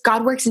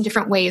 God works in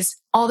different ways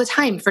all the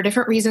time for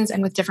different reasons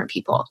and with different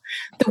people.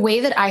 The way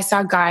that I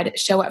saw God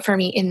show up for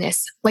me in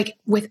this, like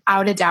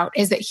without a doubt,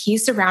 is that he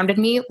surrounded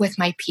me me with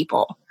my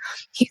people.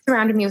 He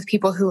surrounded me with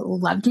people who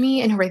loved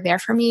me and who were there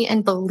for me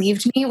and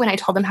believed me when I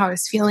told them how I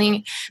was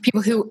feeling.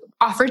 People who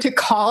offered to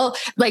call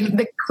like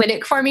the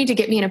clinic for me to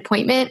get me an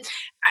appointment.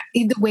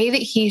 The way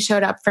that he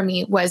showed up for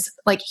me was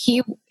like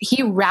he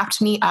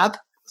wrapped me up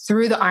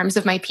through the arms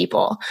of my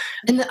people.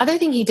 And the other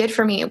thing he did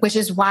for me, which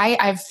is why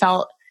I've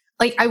felt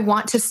like I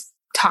want to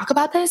talk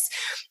about this,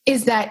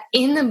 is that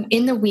in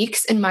the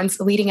weeks and months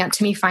leading up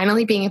to me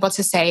finally being able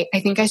to say, I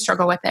think I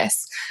struggle with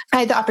this, I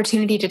had the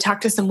opportunity to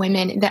talk to some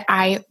women that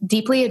I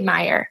deeply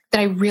admire,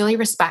 that I really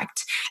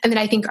respect, and that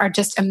I think are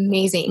just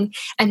amazing.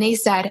 And they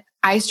said,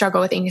 I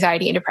struggle with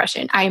anxiety and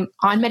depression. I'm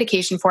on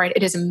medication for it.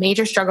 It is a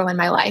major struggle in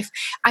my life.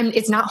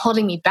 It's not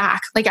holding me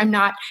back. Like I'm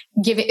not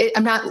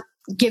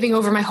giving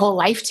over my whole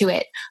life to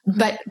it,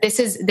 but this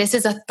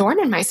is a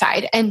thorn in my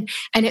side, and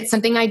it's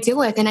something I deal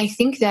with. And I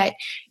think that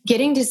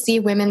getting to see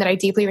women that I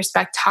deeply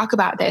respect talk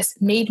about this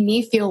made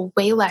me feel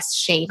way less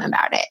shame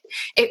about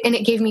it. And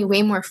it gave me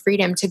way more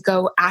freedom to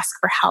go ask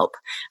for help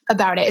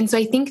about it. And so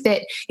I think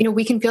that,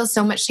 we can feel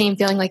so much shame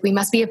feeling like we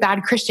must be a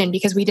bad Christian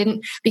because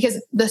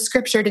the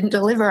scripture didn't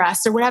deliver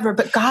us or whatever,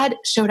 but God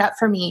showed up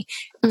for me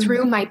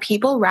through my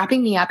people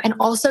wrapping me up, and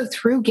also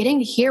through getting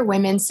to hear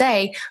women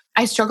say,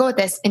 I struggle with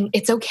this and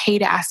it's okay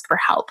to ask for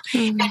help.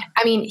 And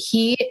I mean,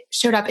 he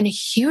showed up in a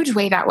huge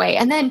way that way.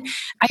 And then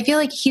I feel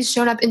like he's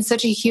shown up in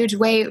such a huge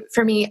way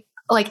for me,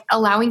 like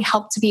allowing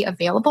help to be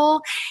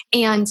available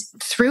and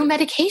through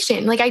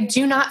medication. Like I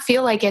do not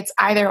feel like it's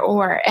either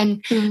or.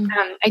 And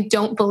I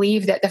don't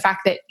believe that the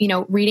fact that,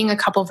 reading a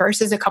couple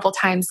verses a couple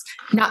times,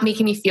 not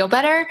making me feel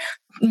better,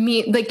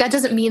 that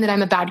doesn't mean that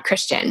I'm a bad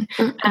Christian.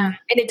 And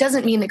it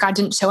doesn't mean that God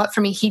didn't show up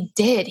for me. He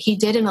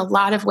did in a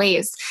lot of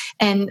ways.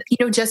 And,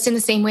 just in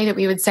the same way that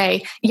we would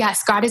say,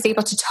 yes, God is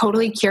able to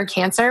totally cure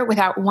cancer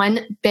without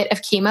one bit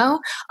of chemo.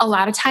 A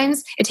lot of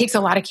times it takes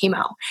a lot of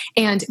chemo,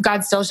 and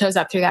God still shows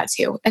up through that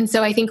too. And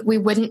so I think we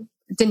wouldn't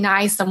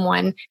deny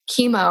someone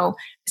chemo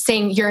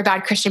saying you're a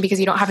bad Christian because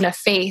you don't have enough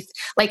faith.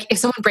 Like if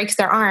someone breaks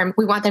their arm,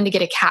 we want them to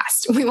get a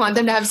cast. We want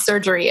them to have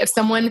surgery. If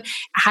someone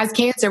has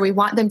cancer, we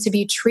want them to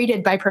be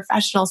treated by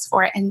professionals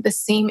for it. And the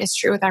same is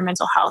true with our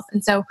mental health.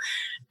 And so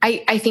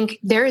I think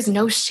there is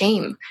no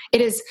shame.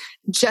 It is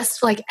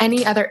just like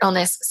any other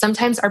illness.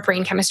 Sometimes our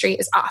brain chemistry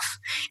is off.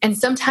 And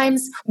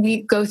sometimes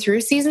we go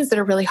through seasons that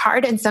are really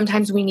hard. And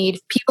sometimes we need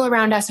people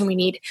around us and we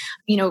need,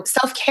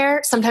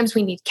 self-care. Sometimes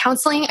we need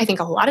counseling. I think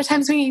a lot of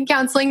times we need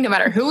counseling, no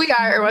matter who we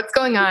are or what's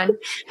going on.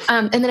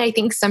 And then I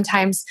think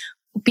sometimes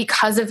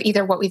because of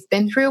either what we've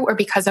been through or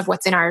because of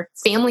what's in our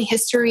family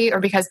history or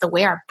because the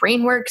way our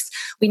brain works,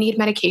 we need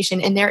medication.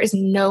 And there is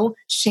no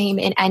shame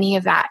in any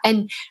of that.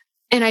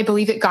 And I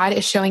believe that God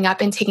is showing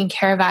up and taking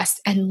care of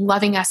us and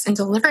loving us and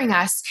delivering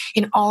us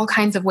in all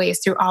kinds of ways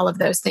through all of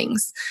those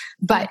things.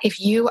 But if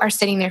you are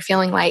sitting there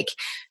feeling like,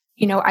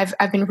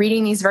 I've been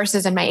reading these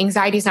verses and my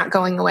anxiety is not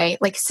going away,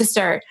 like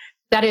sister,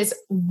 that is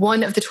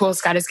one of the tools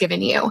God has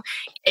given you.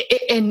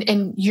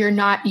 And you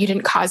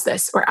didn't cause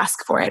this or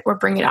ask for it or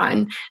bring it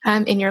on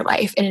in your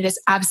life. And it is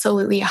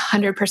absolutely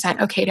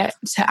 100% okay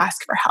to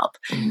ask for help.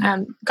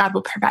 God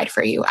will provide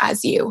for you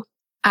as you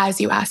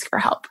ask for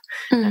help.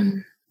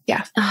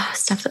 Yeah. Oh,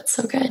 Steph, that's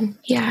so good.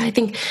 Yeah. I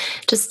think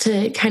just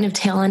to kind of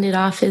tail end it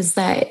off is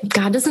that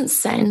God doesn't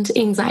send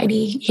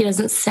anxiety. He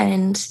doesn't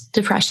send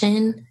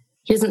depression.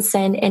 He doesn't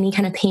send any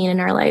kind of pain in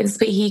our lives,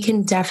 but he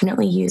can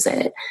definitely use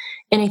it.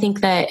 And I think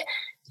that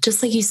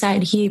just like you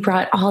said, he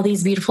brought all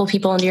these beautiful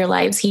people into your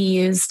lives. He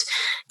used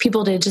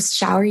people to just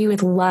shower you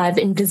with love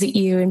and visit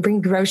you and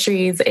bring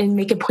groceries and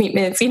make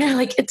appointments,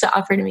 to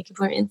offer to make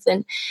appointments.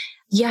 And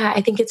yeah,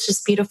 I think it's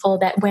just beautiful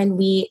that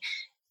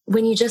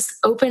when you just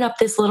open up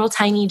this little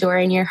tiny door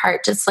in your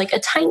heart, just like a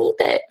tiny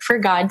bit for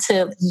God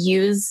to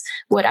use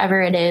whatever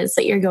it is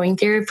that you're going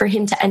through, for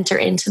him to enter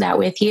into that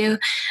with you,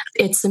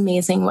 it's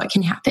amazing what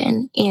can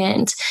happen.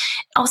 And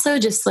also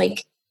just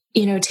like,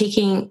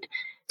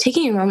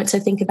 taking a moment to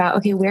think about,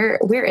 okay,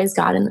 where is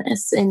God in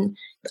this? And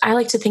I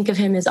like to think of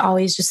him as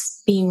always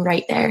just being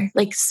right there,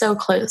 like so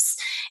close.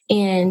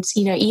 And,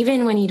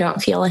 even when you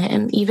don't feel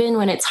him, even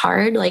when it's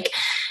hard, like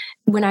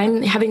when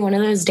I'm having one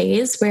of those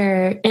days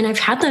and I've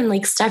had them,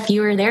 like Steph,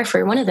 you were there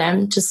for one of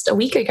them just a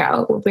week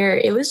ago, where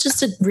it was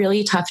just a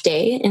really tough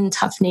day and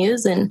tough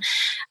news. And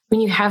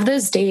when you have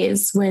those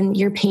days when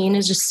your pain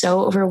is just so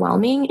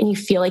overwhelming and you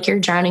feel like you're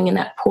drowning in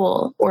that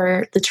pool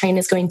or the train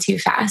is going too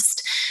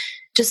fast,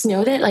 just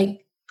know that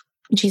like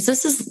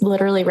Jesus is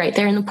literally right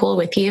there in the pool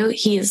with you.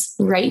 He's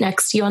right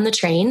next to you on the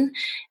train.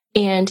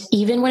 And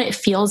even when it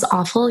feels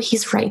awful,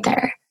 he's right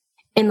there.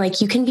 And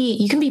like, you can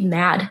be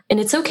mad, and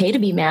it's okay to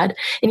be mad.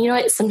 And you know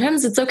what?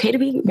 Sometimes it's okay to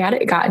be mad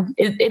at God.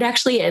 It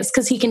actually is,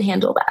 because he can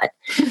handle that.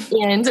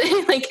 And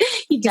like,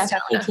 he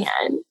definitely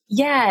can.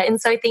 Yeah. And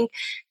so I think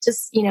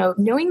just,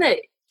 knowing that,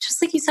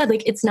 just like you said,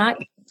 like, it's not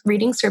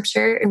reading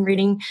scripture and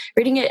reading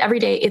it every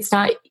day. It's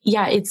not,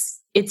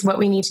 it's what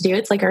we need to do.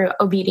 It's like our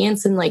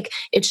obedience. And like,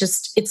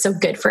 it's so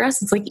good for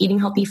us. It's like eating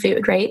healthy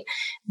food, right?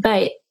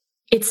 But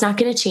it's not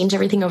going to change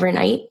everything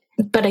overnight.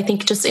 But I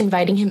think just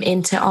inviting him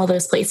into all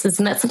those places,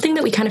 and that's something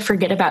that we kind of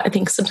forget about. I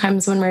think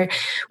sometimes when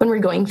we're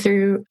going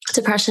through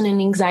depression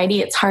and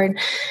anxiety, it's hard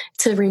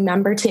to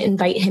remember to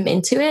invite him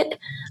into it.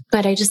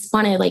 But I just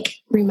want to like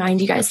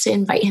remind you guys to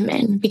invite him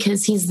in,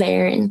 because he's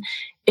there, and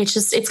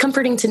it's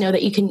comforting to know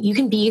that you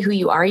can be who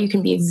you are. You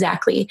can be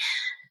exactly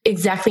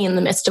in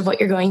the midst of what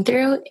you're going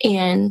through,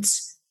 and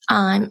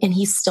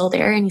he's still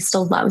there, and he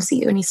still loves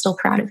you, and he's still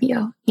proud of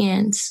you.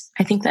 And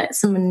I think that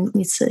someone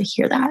needs to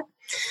hear that.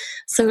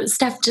 So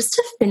Steph, just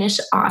to finish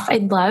off,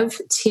 I'd love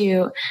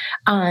to,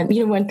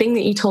 one thing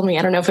that you told me,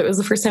 I don't know if it was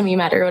the first time you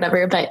met or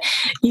whatever, but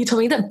you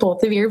told me that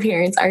both of your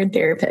parents are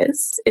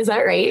therapists. Is that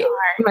right?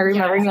 Am I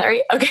remembering that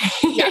right? Okay.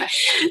 Yes.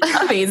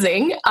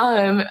 Amazing.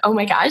 Oh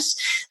my gosh.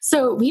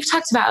 So we've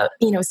talked about,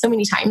 so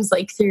many times,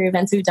 like through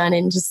events we've done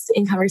and just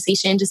in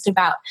conversation, just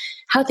about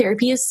how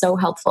therapy is so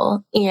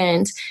helpful.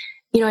 And,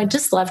 I'd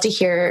just love to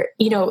hear,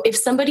 if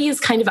somebody is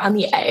kind of on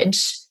the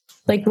edge,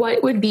 like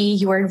what would be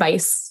your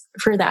advice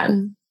for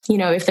them?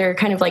 If they're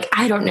kind of like,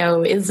 I don't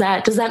know, does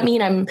that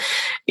mean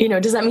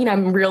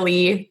I'm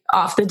really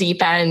off the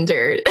deep end,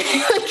 or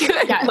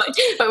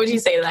what would you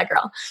say to that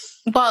girl?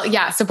 Well,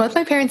 yeah. So both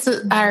my parents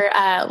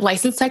are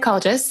licensed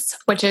psychologists,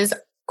 which is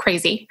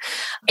crazy,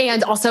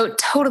 and also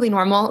totally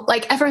normal.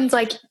 Like everyone's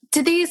like,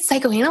 did they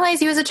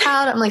psychoanalyze you as a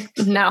child? I'm like,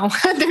 no,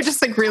 they're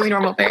just like really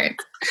normal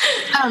parents.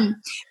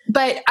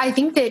 But I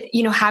think that,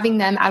 having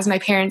them as my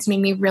parents made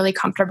me really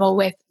comfortable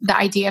with the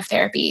idea of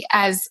therapy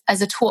as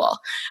a tool.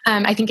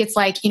 I think it's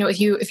like,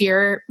 if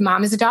your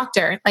mom is a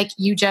doctor, like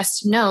you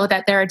just know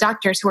that there are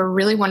doctors who are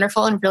really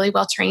wonderful and really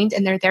well trained,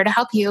 and they're there to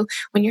help you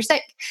when you're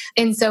sick.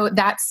 And so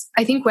that's,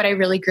 I think, what I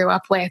really grew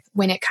up with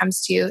when it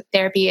comes to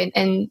therapy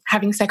and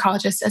having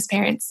psychologists as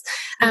parents.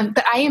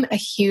 But I am a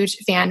huge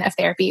fan of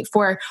therapy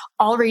for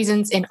all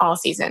reasons in all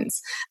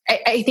seasons.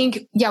 I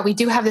think, we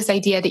do have this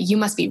idea that you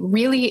must be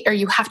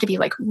you have to be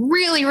like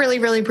really, really,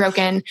 really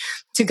broken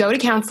to go to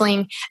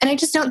counseling. And I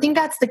just don't think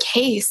that's the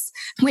case.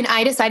 When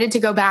I decided to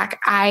go back,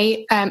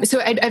 I've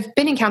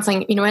been in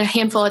counseling, a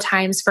handful of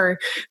times for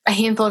a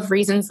handful of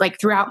reasons, like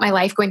throughout my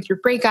life, going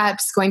through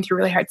breakups, going through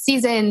really hard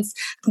seasons,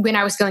 when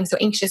I was feeling so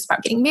anxious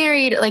about getting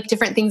married, like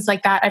different things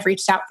like that. I've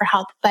reached out for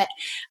help. But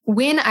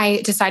when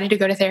I decided to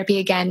go to therapy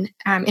again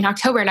in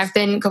October, and I've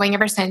been going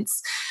ever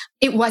since,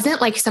 it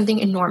wasn't like something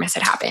enormous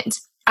had happened.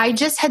 I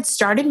just had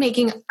started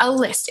making a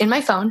list in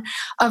my phone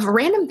of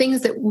random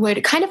things that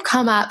would kind of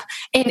come up,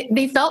 and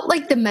they felt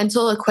like the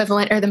mental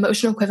equivalent or the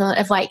emotional equivalent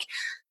of like,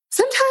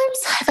 sometimes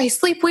if I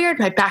sleep weird,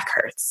 my back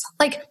hurts.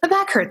 Like my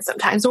back hurts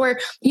sometimes. Or,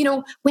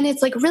 when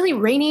it's like really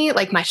rainy,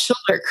 like my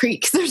shoulder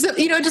creaks. There's,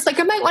 just like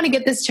I might want to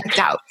get this checked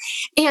out.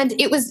 And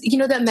it was,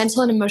 the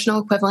mental and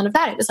emotional equivalent of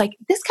that. It was like,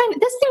 this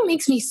thing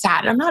makes me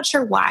sad. I'm not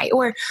sure why.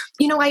 Or,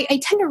 I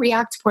tend to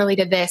react poorly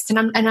to this, and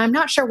I'm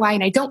not sure why,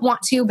 and I don't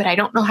want to, but I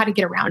don't know how to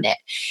get around it.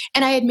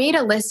 And I had made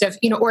a list of,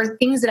 or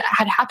things that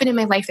had happened in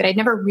my life that I'd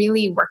never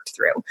really worked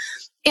through.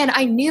 And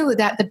I knew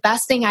that the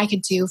best thing I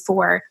could do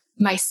for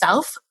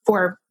myself,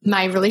 for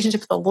my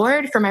relationship with the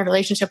Lord, for my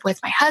relationship with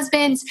my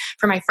husband,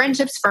 for my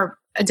friendships,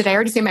 did I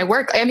already say my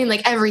work? I mean,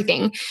 like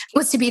everything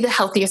was to be the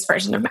healthiest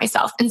version of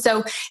myself. And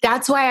so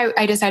that's why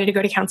I decided to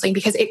go to counseling,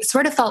 because it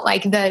sort of felt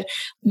like the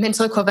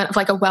mental equivalent of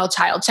like a well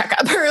child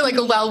checkup or like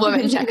a well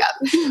woman checkup.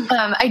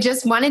 I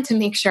just wanted to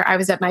make sure I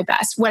was at my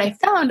best. What I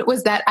found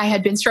was that I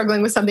had been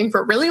struggling with something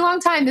for a really long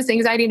time, this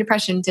anxiety and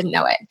depression, didn't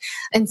know it.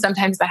 And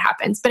sometimes that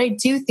happens. But I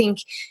do think,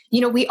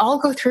 we all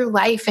go through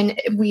life,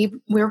 and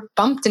we're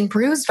bumped and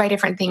bruised by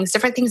different things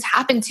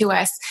happen to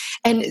us.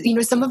 And,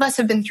 some of us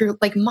have been through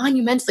like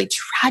monumentally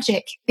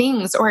tragic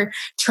things or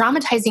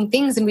traumatizing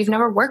things, and we've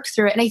never worked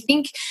through it. And I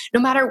think no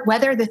matter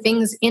whether the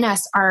things in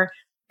us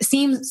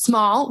seem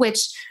small,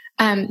 which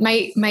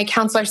my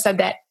counselor said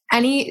that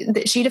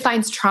she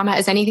defines trauma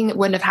as anything that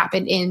wouldn't have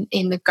happened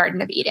in the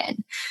Garden of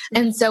Eden.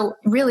 And so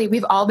really,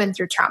 we've all been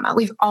through trauma.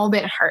 We've all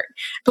been hurt.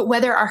 But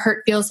whether our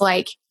hurt feels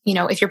like,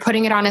 if you're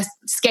putting it on a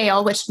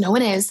scale, which no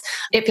one is,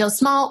 it feels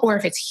small, or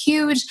if it's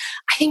huge,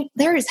 I think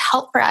there is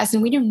help for us.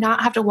 And we do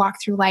not have to walk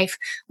through life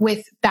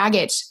with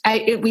baggage.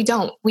 We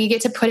don't. We get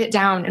to put it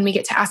down, and we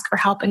get to ask for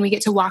help, and we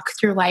get to walk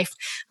through life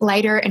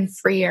lighter and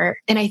freer.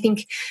 And I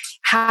think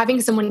having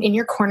someone in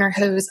your corner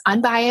who's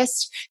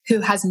unbiased,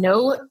 who has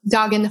no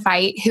dog in the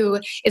fight,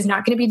 who is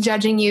not going to be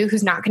judging you,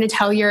 who's not going to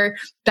tell your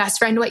best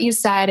friend what you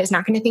said, is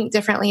not going to think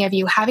differently of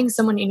you, having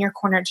someone in your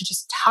corner to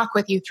just talk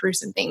with you through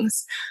some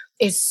things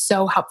is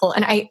so helpful.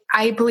 And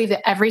I believe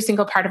that every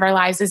single part of our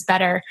lives is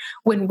better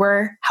when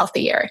we're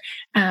healthier.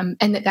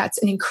 And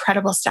that's an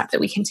incredible step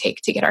that we can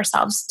take to get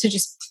ourselves to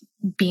just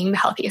being the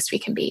healthiest we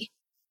can be.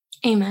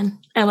 Amen.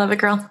 I love it,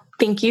 girl.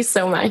 Thank you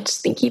so much.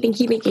 Thank you. Thank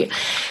you. Thank you.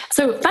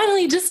 So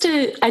finally, just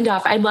to end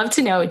off, I'd love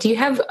to know, do you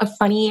have a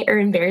funny or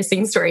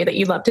embarrassing story that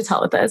you'd love to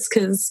tell with us?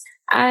 Because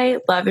I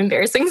love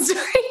embarrassing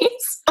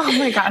stories. Oh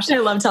my gosh. I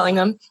love telling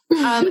them.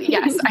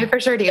 Yes, I for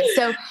sure do.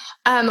 So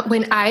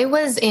when I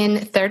was in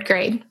third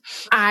grade,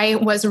 I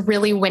was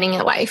really winning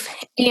at life.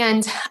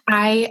 And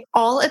I,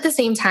 all at the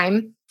same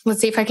time,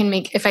 let's see if I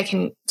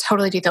can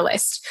totally do the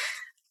list.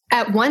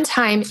 At one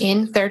time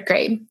in third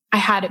grade, I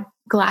had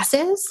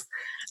glasses.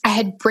 I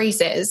had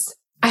braces.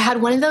 I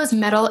had one of those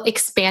metal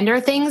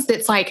expander things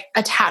that's like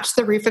attached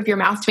to the roof of your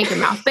mouth to make your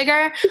mouth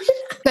bigger.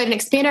 So an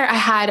expander. I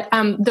had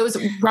those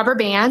rubber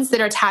bands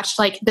that are attached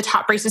like the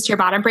top braces to your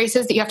bottom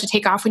braces that you have to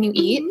take off when you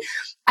eat.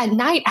 At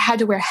night, I had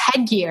to wear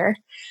headgear.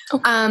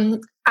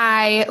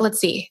 Let's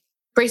see,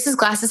 braces,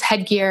 glasses,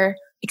 headgear,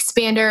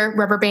 expander,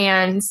 rubber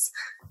bands,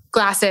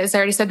 glasses. I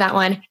already said that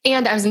one.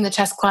 And I was in the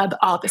chess club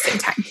all at the same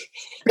time.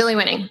 Really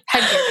winning.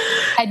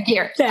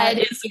 Headgear. That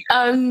is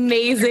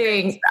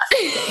amazing.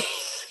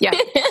 Yeah.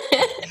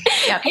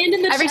 And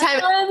in the chess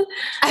club?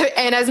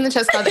 And I was in the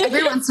chess club.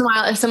 Every once in a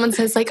while, if someone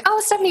says like, "Oh,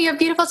 Stephanie, you have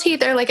beautiful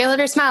teeth," or like, "I love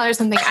your smile," or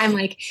something, I'm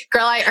like,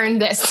 "Girl, I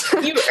earned this.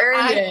 You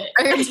earned it.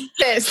 Earned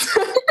this."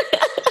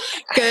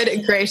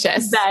 Good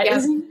gracious. That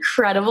is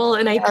incredible.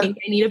 And I think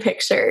I need a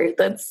picture.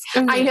 That's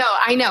amazing.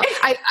 I know.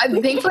 I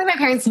thankfully my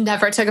parents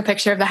never took a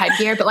picture of the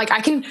headgear, but like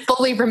I can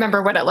fully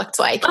remember what it looked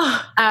like.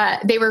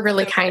 They were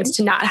really kind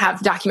to not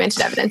have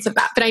documented evidence of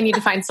that, but I need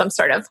to find some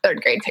sort of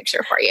third grade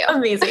picture for you.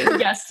 Amazing.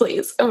 Yes,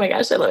 please. Oh my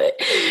gosh, I love it.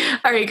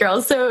 All right,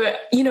 girls. So,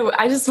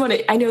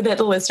 I know that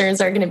the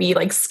listeners are going to be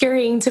like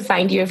scurrying to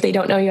find you if they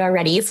don't know you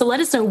already. So let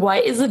us know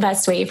what is the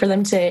best way for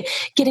them to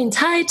get in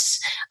touch,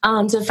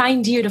 to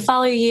find you, to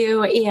follow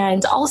you.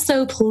 And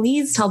also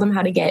please tell them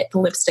how to get the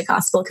Lipstick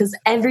Gospel because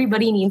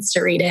everybody needs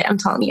to read it. I'm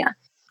telling you.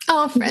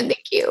 Oh, friend,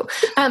 thank you.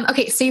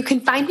 Okay, so you can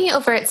find me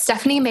over at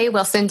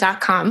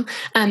StephanieMayWilson.com.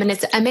 And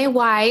it's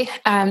M-A-Y.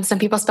 Some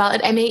people spell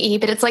it M-A-E,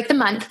 but it's like the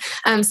month.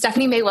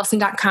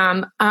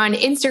 StephanieMayWilson.com. On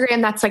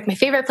Instagram, that's like my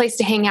favorite place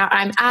to hang out.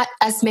 I'm at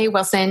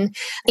SMayWilson.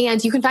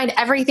 And you can find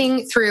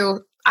everything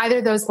through either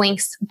of those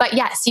links. But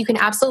yes, you can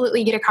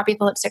absolutely get a copy of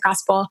the Lipstick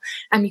Gospel.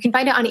 You can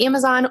find it on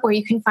Amazon or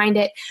you can find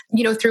it,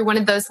 through one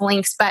of those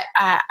links. But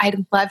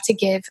I'd love to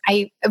give,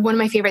 one of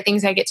my favorite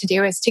things I get to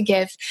do is to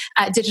give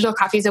digital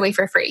copies away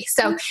for free.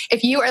 So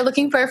if you are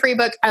looking for a free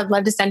book, I'd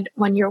love to send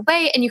one your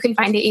way. And you can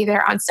find it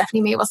either on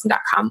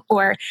StephanieMayWilson.com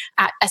or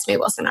at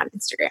SMayWilson on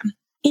Instagram.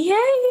 Yay.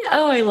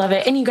 Oh, I love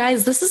it. And you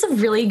guys, this is a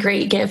really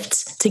great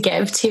gift to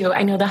give too.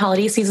 I know the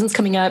holiday season's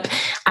coming up.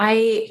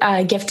 I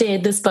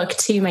gifted this book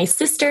to my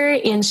sister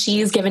and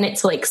she's given it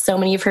to like so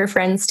many of her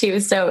friends too.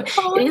 So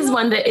it is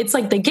one that it's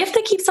like the gift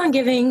that keeps on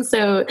giving.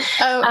 So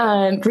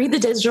read the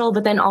digital,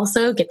 but then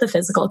also get the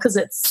physical because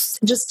it's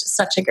just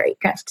such a great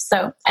gift.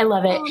 So I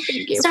love it.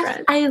 Thank you, Steph,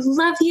 friend. I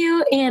love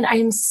you. And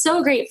I'm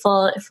so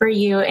grateful for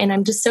you. And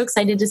I'm just so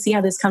excited to see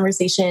how this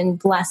conversation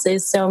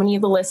blesses so many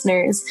of the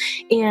listeners.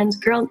 And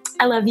girl,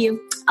 I love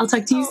you. I'll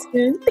talk to you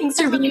soon.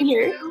 Thanks for being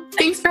here.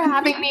 Thanks for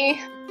having me.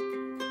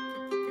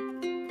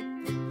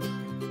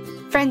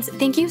 Friends,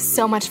 thank you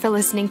so much for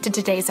listening to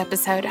today's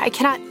episode. I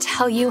cannot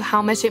tell you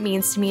how much it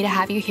means to me to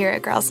have you here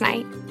at Girls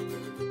Night.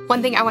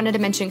 One thing I wanted to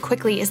mention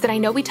quickly is that I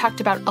know we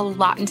talked about a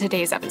lot in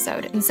today's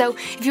episode. And so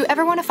if you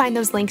ever want to find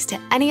those links to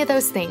any of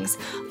those things,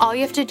 all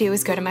you have to do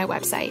is go to my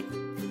website.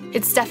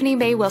 It's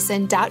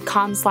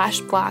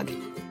StephanieMayWilson.com/blog.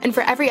 And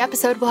for every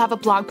episode, we'll have a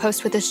blog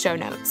post with the show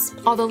notes.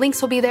 All the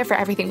links will be there for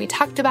everything we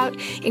talked about,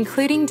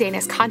 including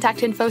Dana's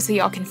contact info so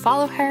y'all can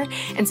follow her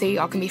and so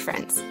y'all can be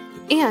friends.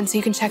 And so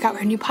you can check out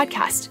her new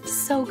podcast.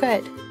 So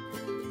good.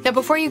 Now,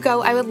 before you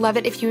go, I would love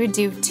it if you would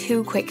do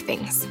 2 quick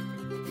things.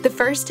 The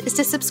first is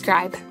to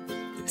subscribe.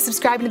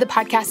 Subscribing to the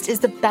podcast is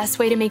the best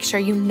way to make sure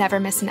you never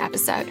miss an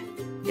episode.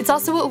 It's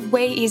also a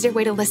way easier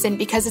way to listen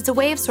because it's a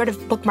way of sort of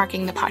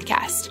bookmarking the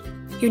podcast.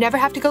 You never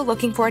have to go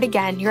looking for it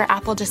again. Your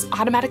app will just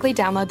automatically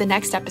download the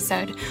next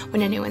episode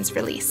when a new one's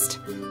released.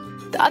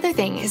 The other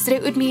thing is that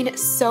it would mean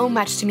so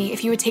much to me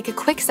if you would take a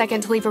quick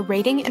second to leave a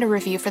rating and a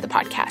review for the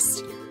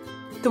podcast.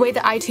 The way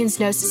that iTunes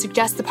knows to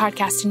suggest the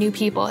podcast to new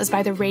people is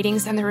by the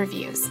ratings and the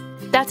reviews.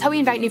 That's how we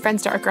invite new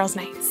friends to our Girls'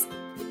 Nights.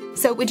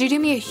 So would you do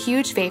me a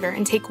huge favor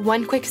and take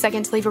 1 quick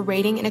second to leave a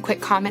rating and a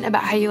quick comment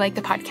about how you like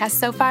the podcast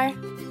so far?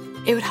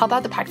 It would help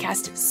out the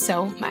podcast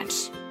so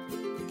much.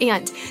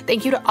 And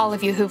thank you to all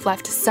of you who've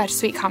left such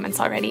sweet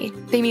comments already.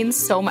 They mean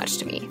so much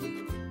to me.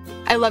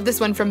 I love this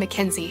one from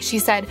Mackenzie. She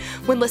said,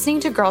 when listening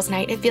to Girls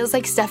Night, it feels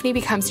like Stephanie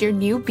becomes your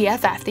new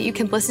BFF that you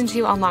can listen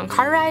to on long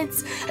car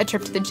rides, a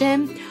trip to the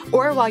gym,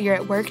 or while you're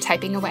at work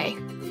typing away.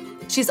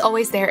 She's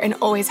always there and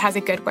always has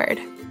a good word.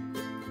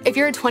 If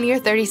you're a 20 or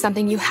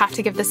 30-something, you have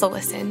to give this a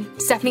listen.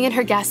 Stephanie and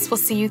her guests will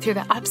see you through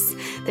the ups,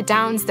 the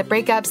downs, the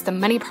breakups, the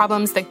money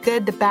problems, the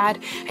good, the bad,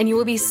 and you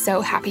will be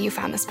so happy you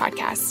found this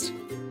podcast.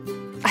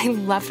 I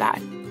love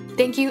that.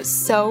 Thank you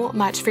so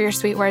much for your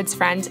sweet words,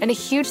 friends, and a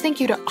huge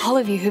thank you to all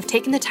of you who've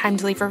taken the time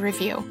to leave a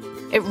review.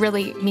 It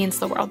really means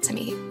the world to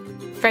me.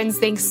 Friends,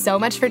 thanks so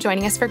much for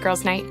joining us for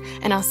Girls Night,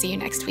 and I'll see you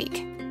next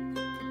week.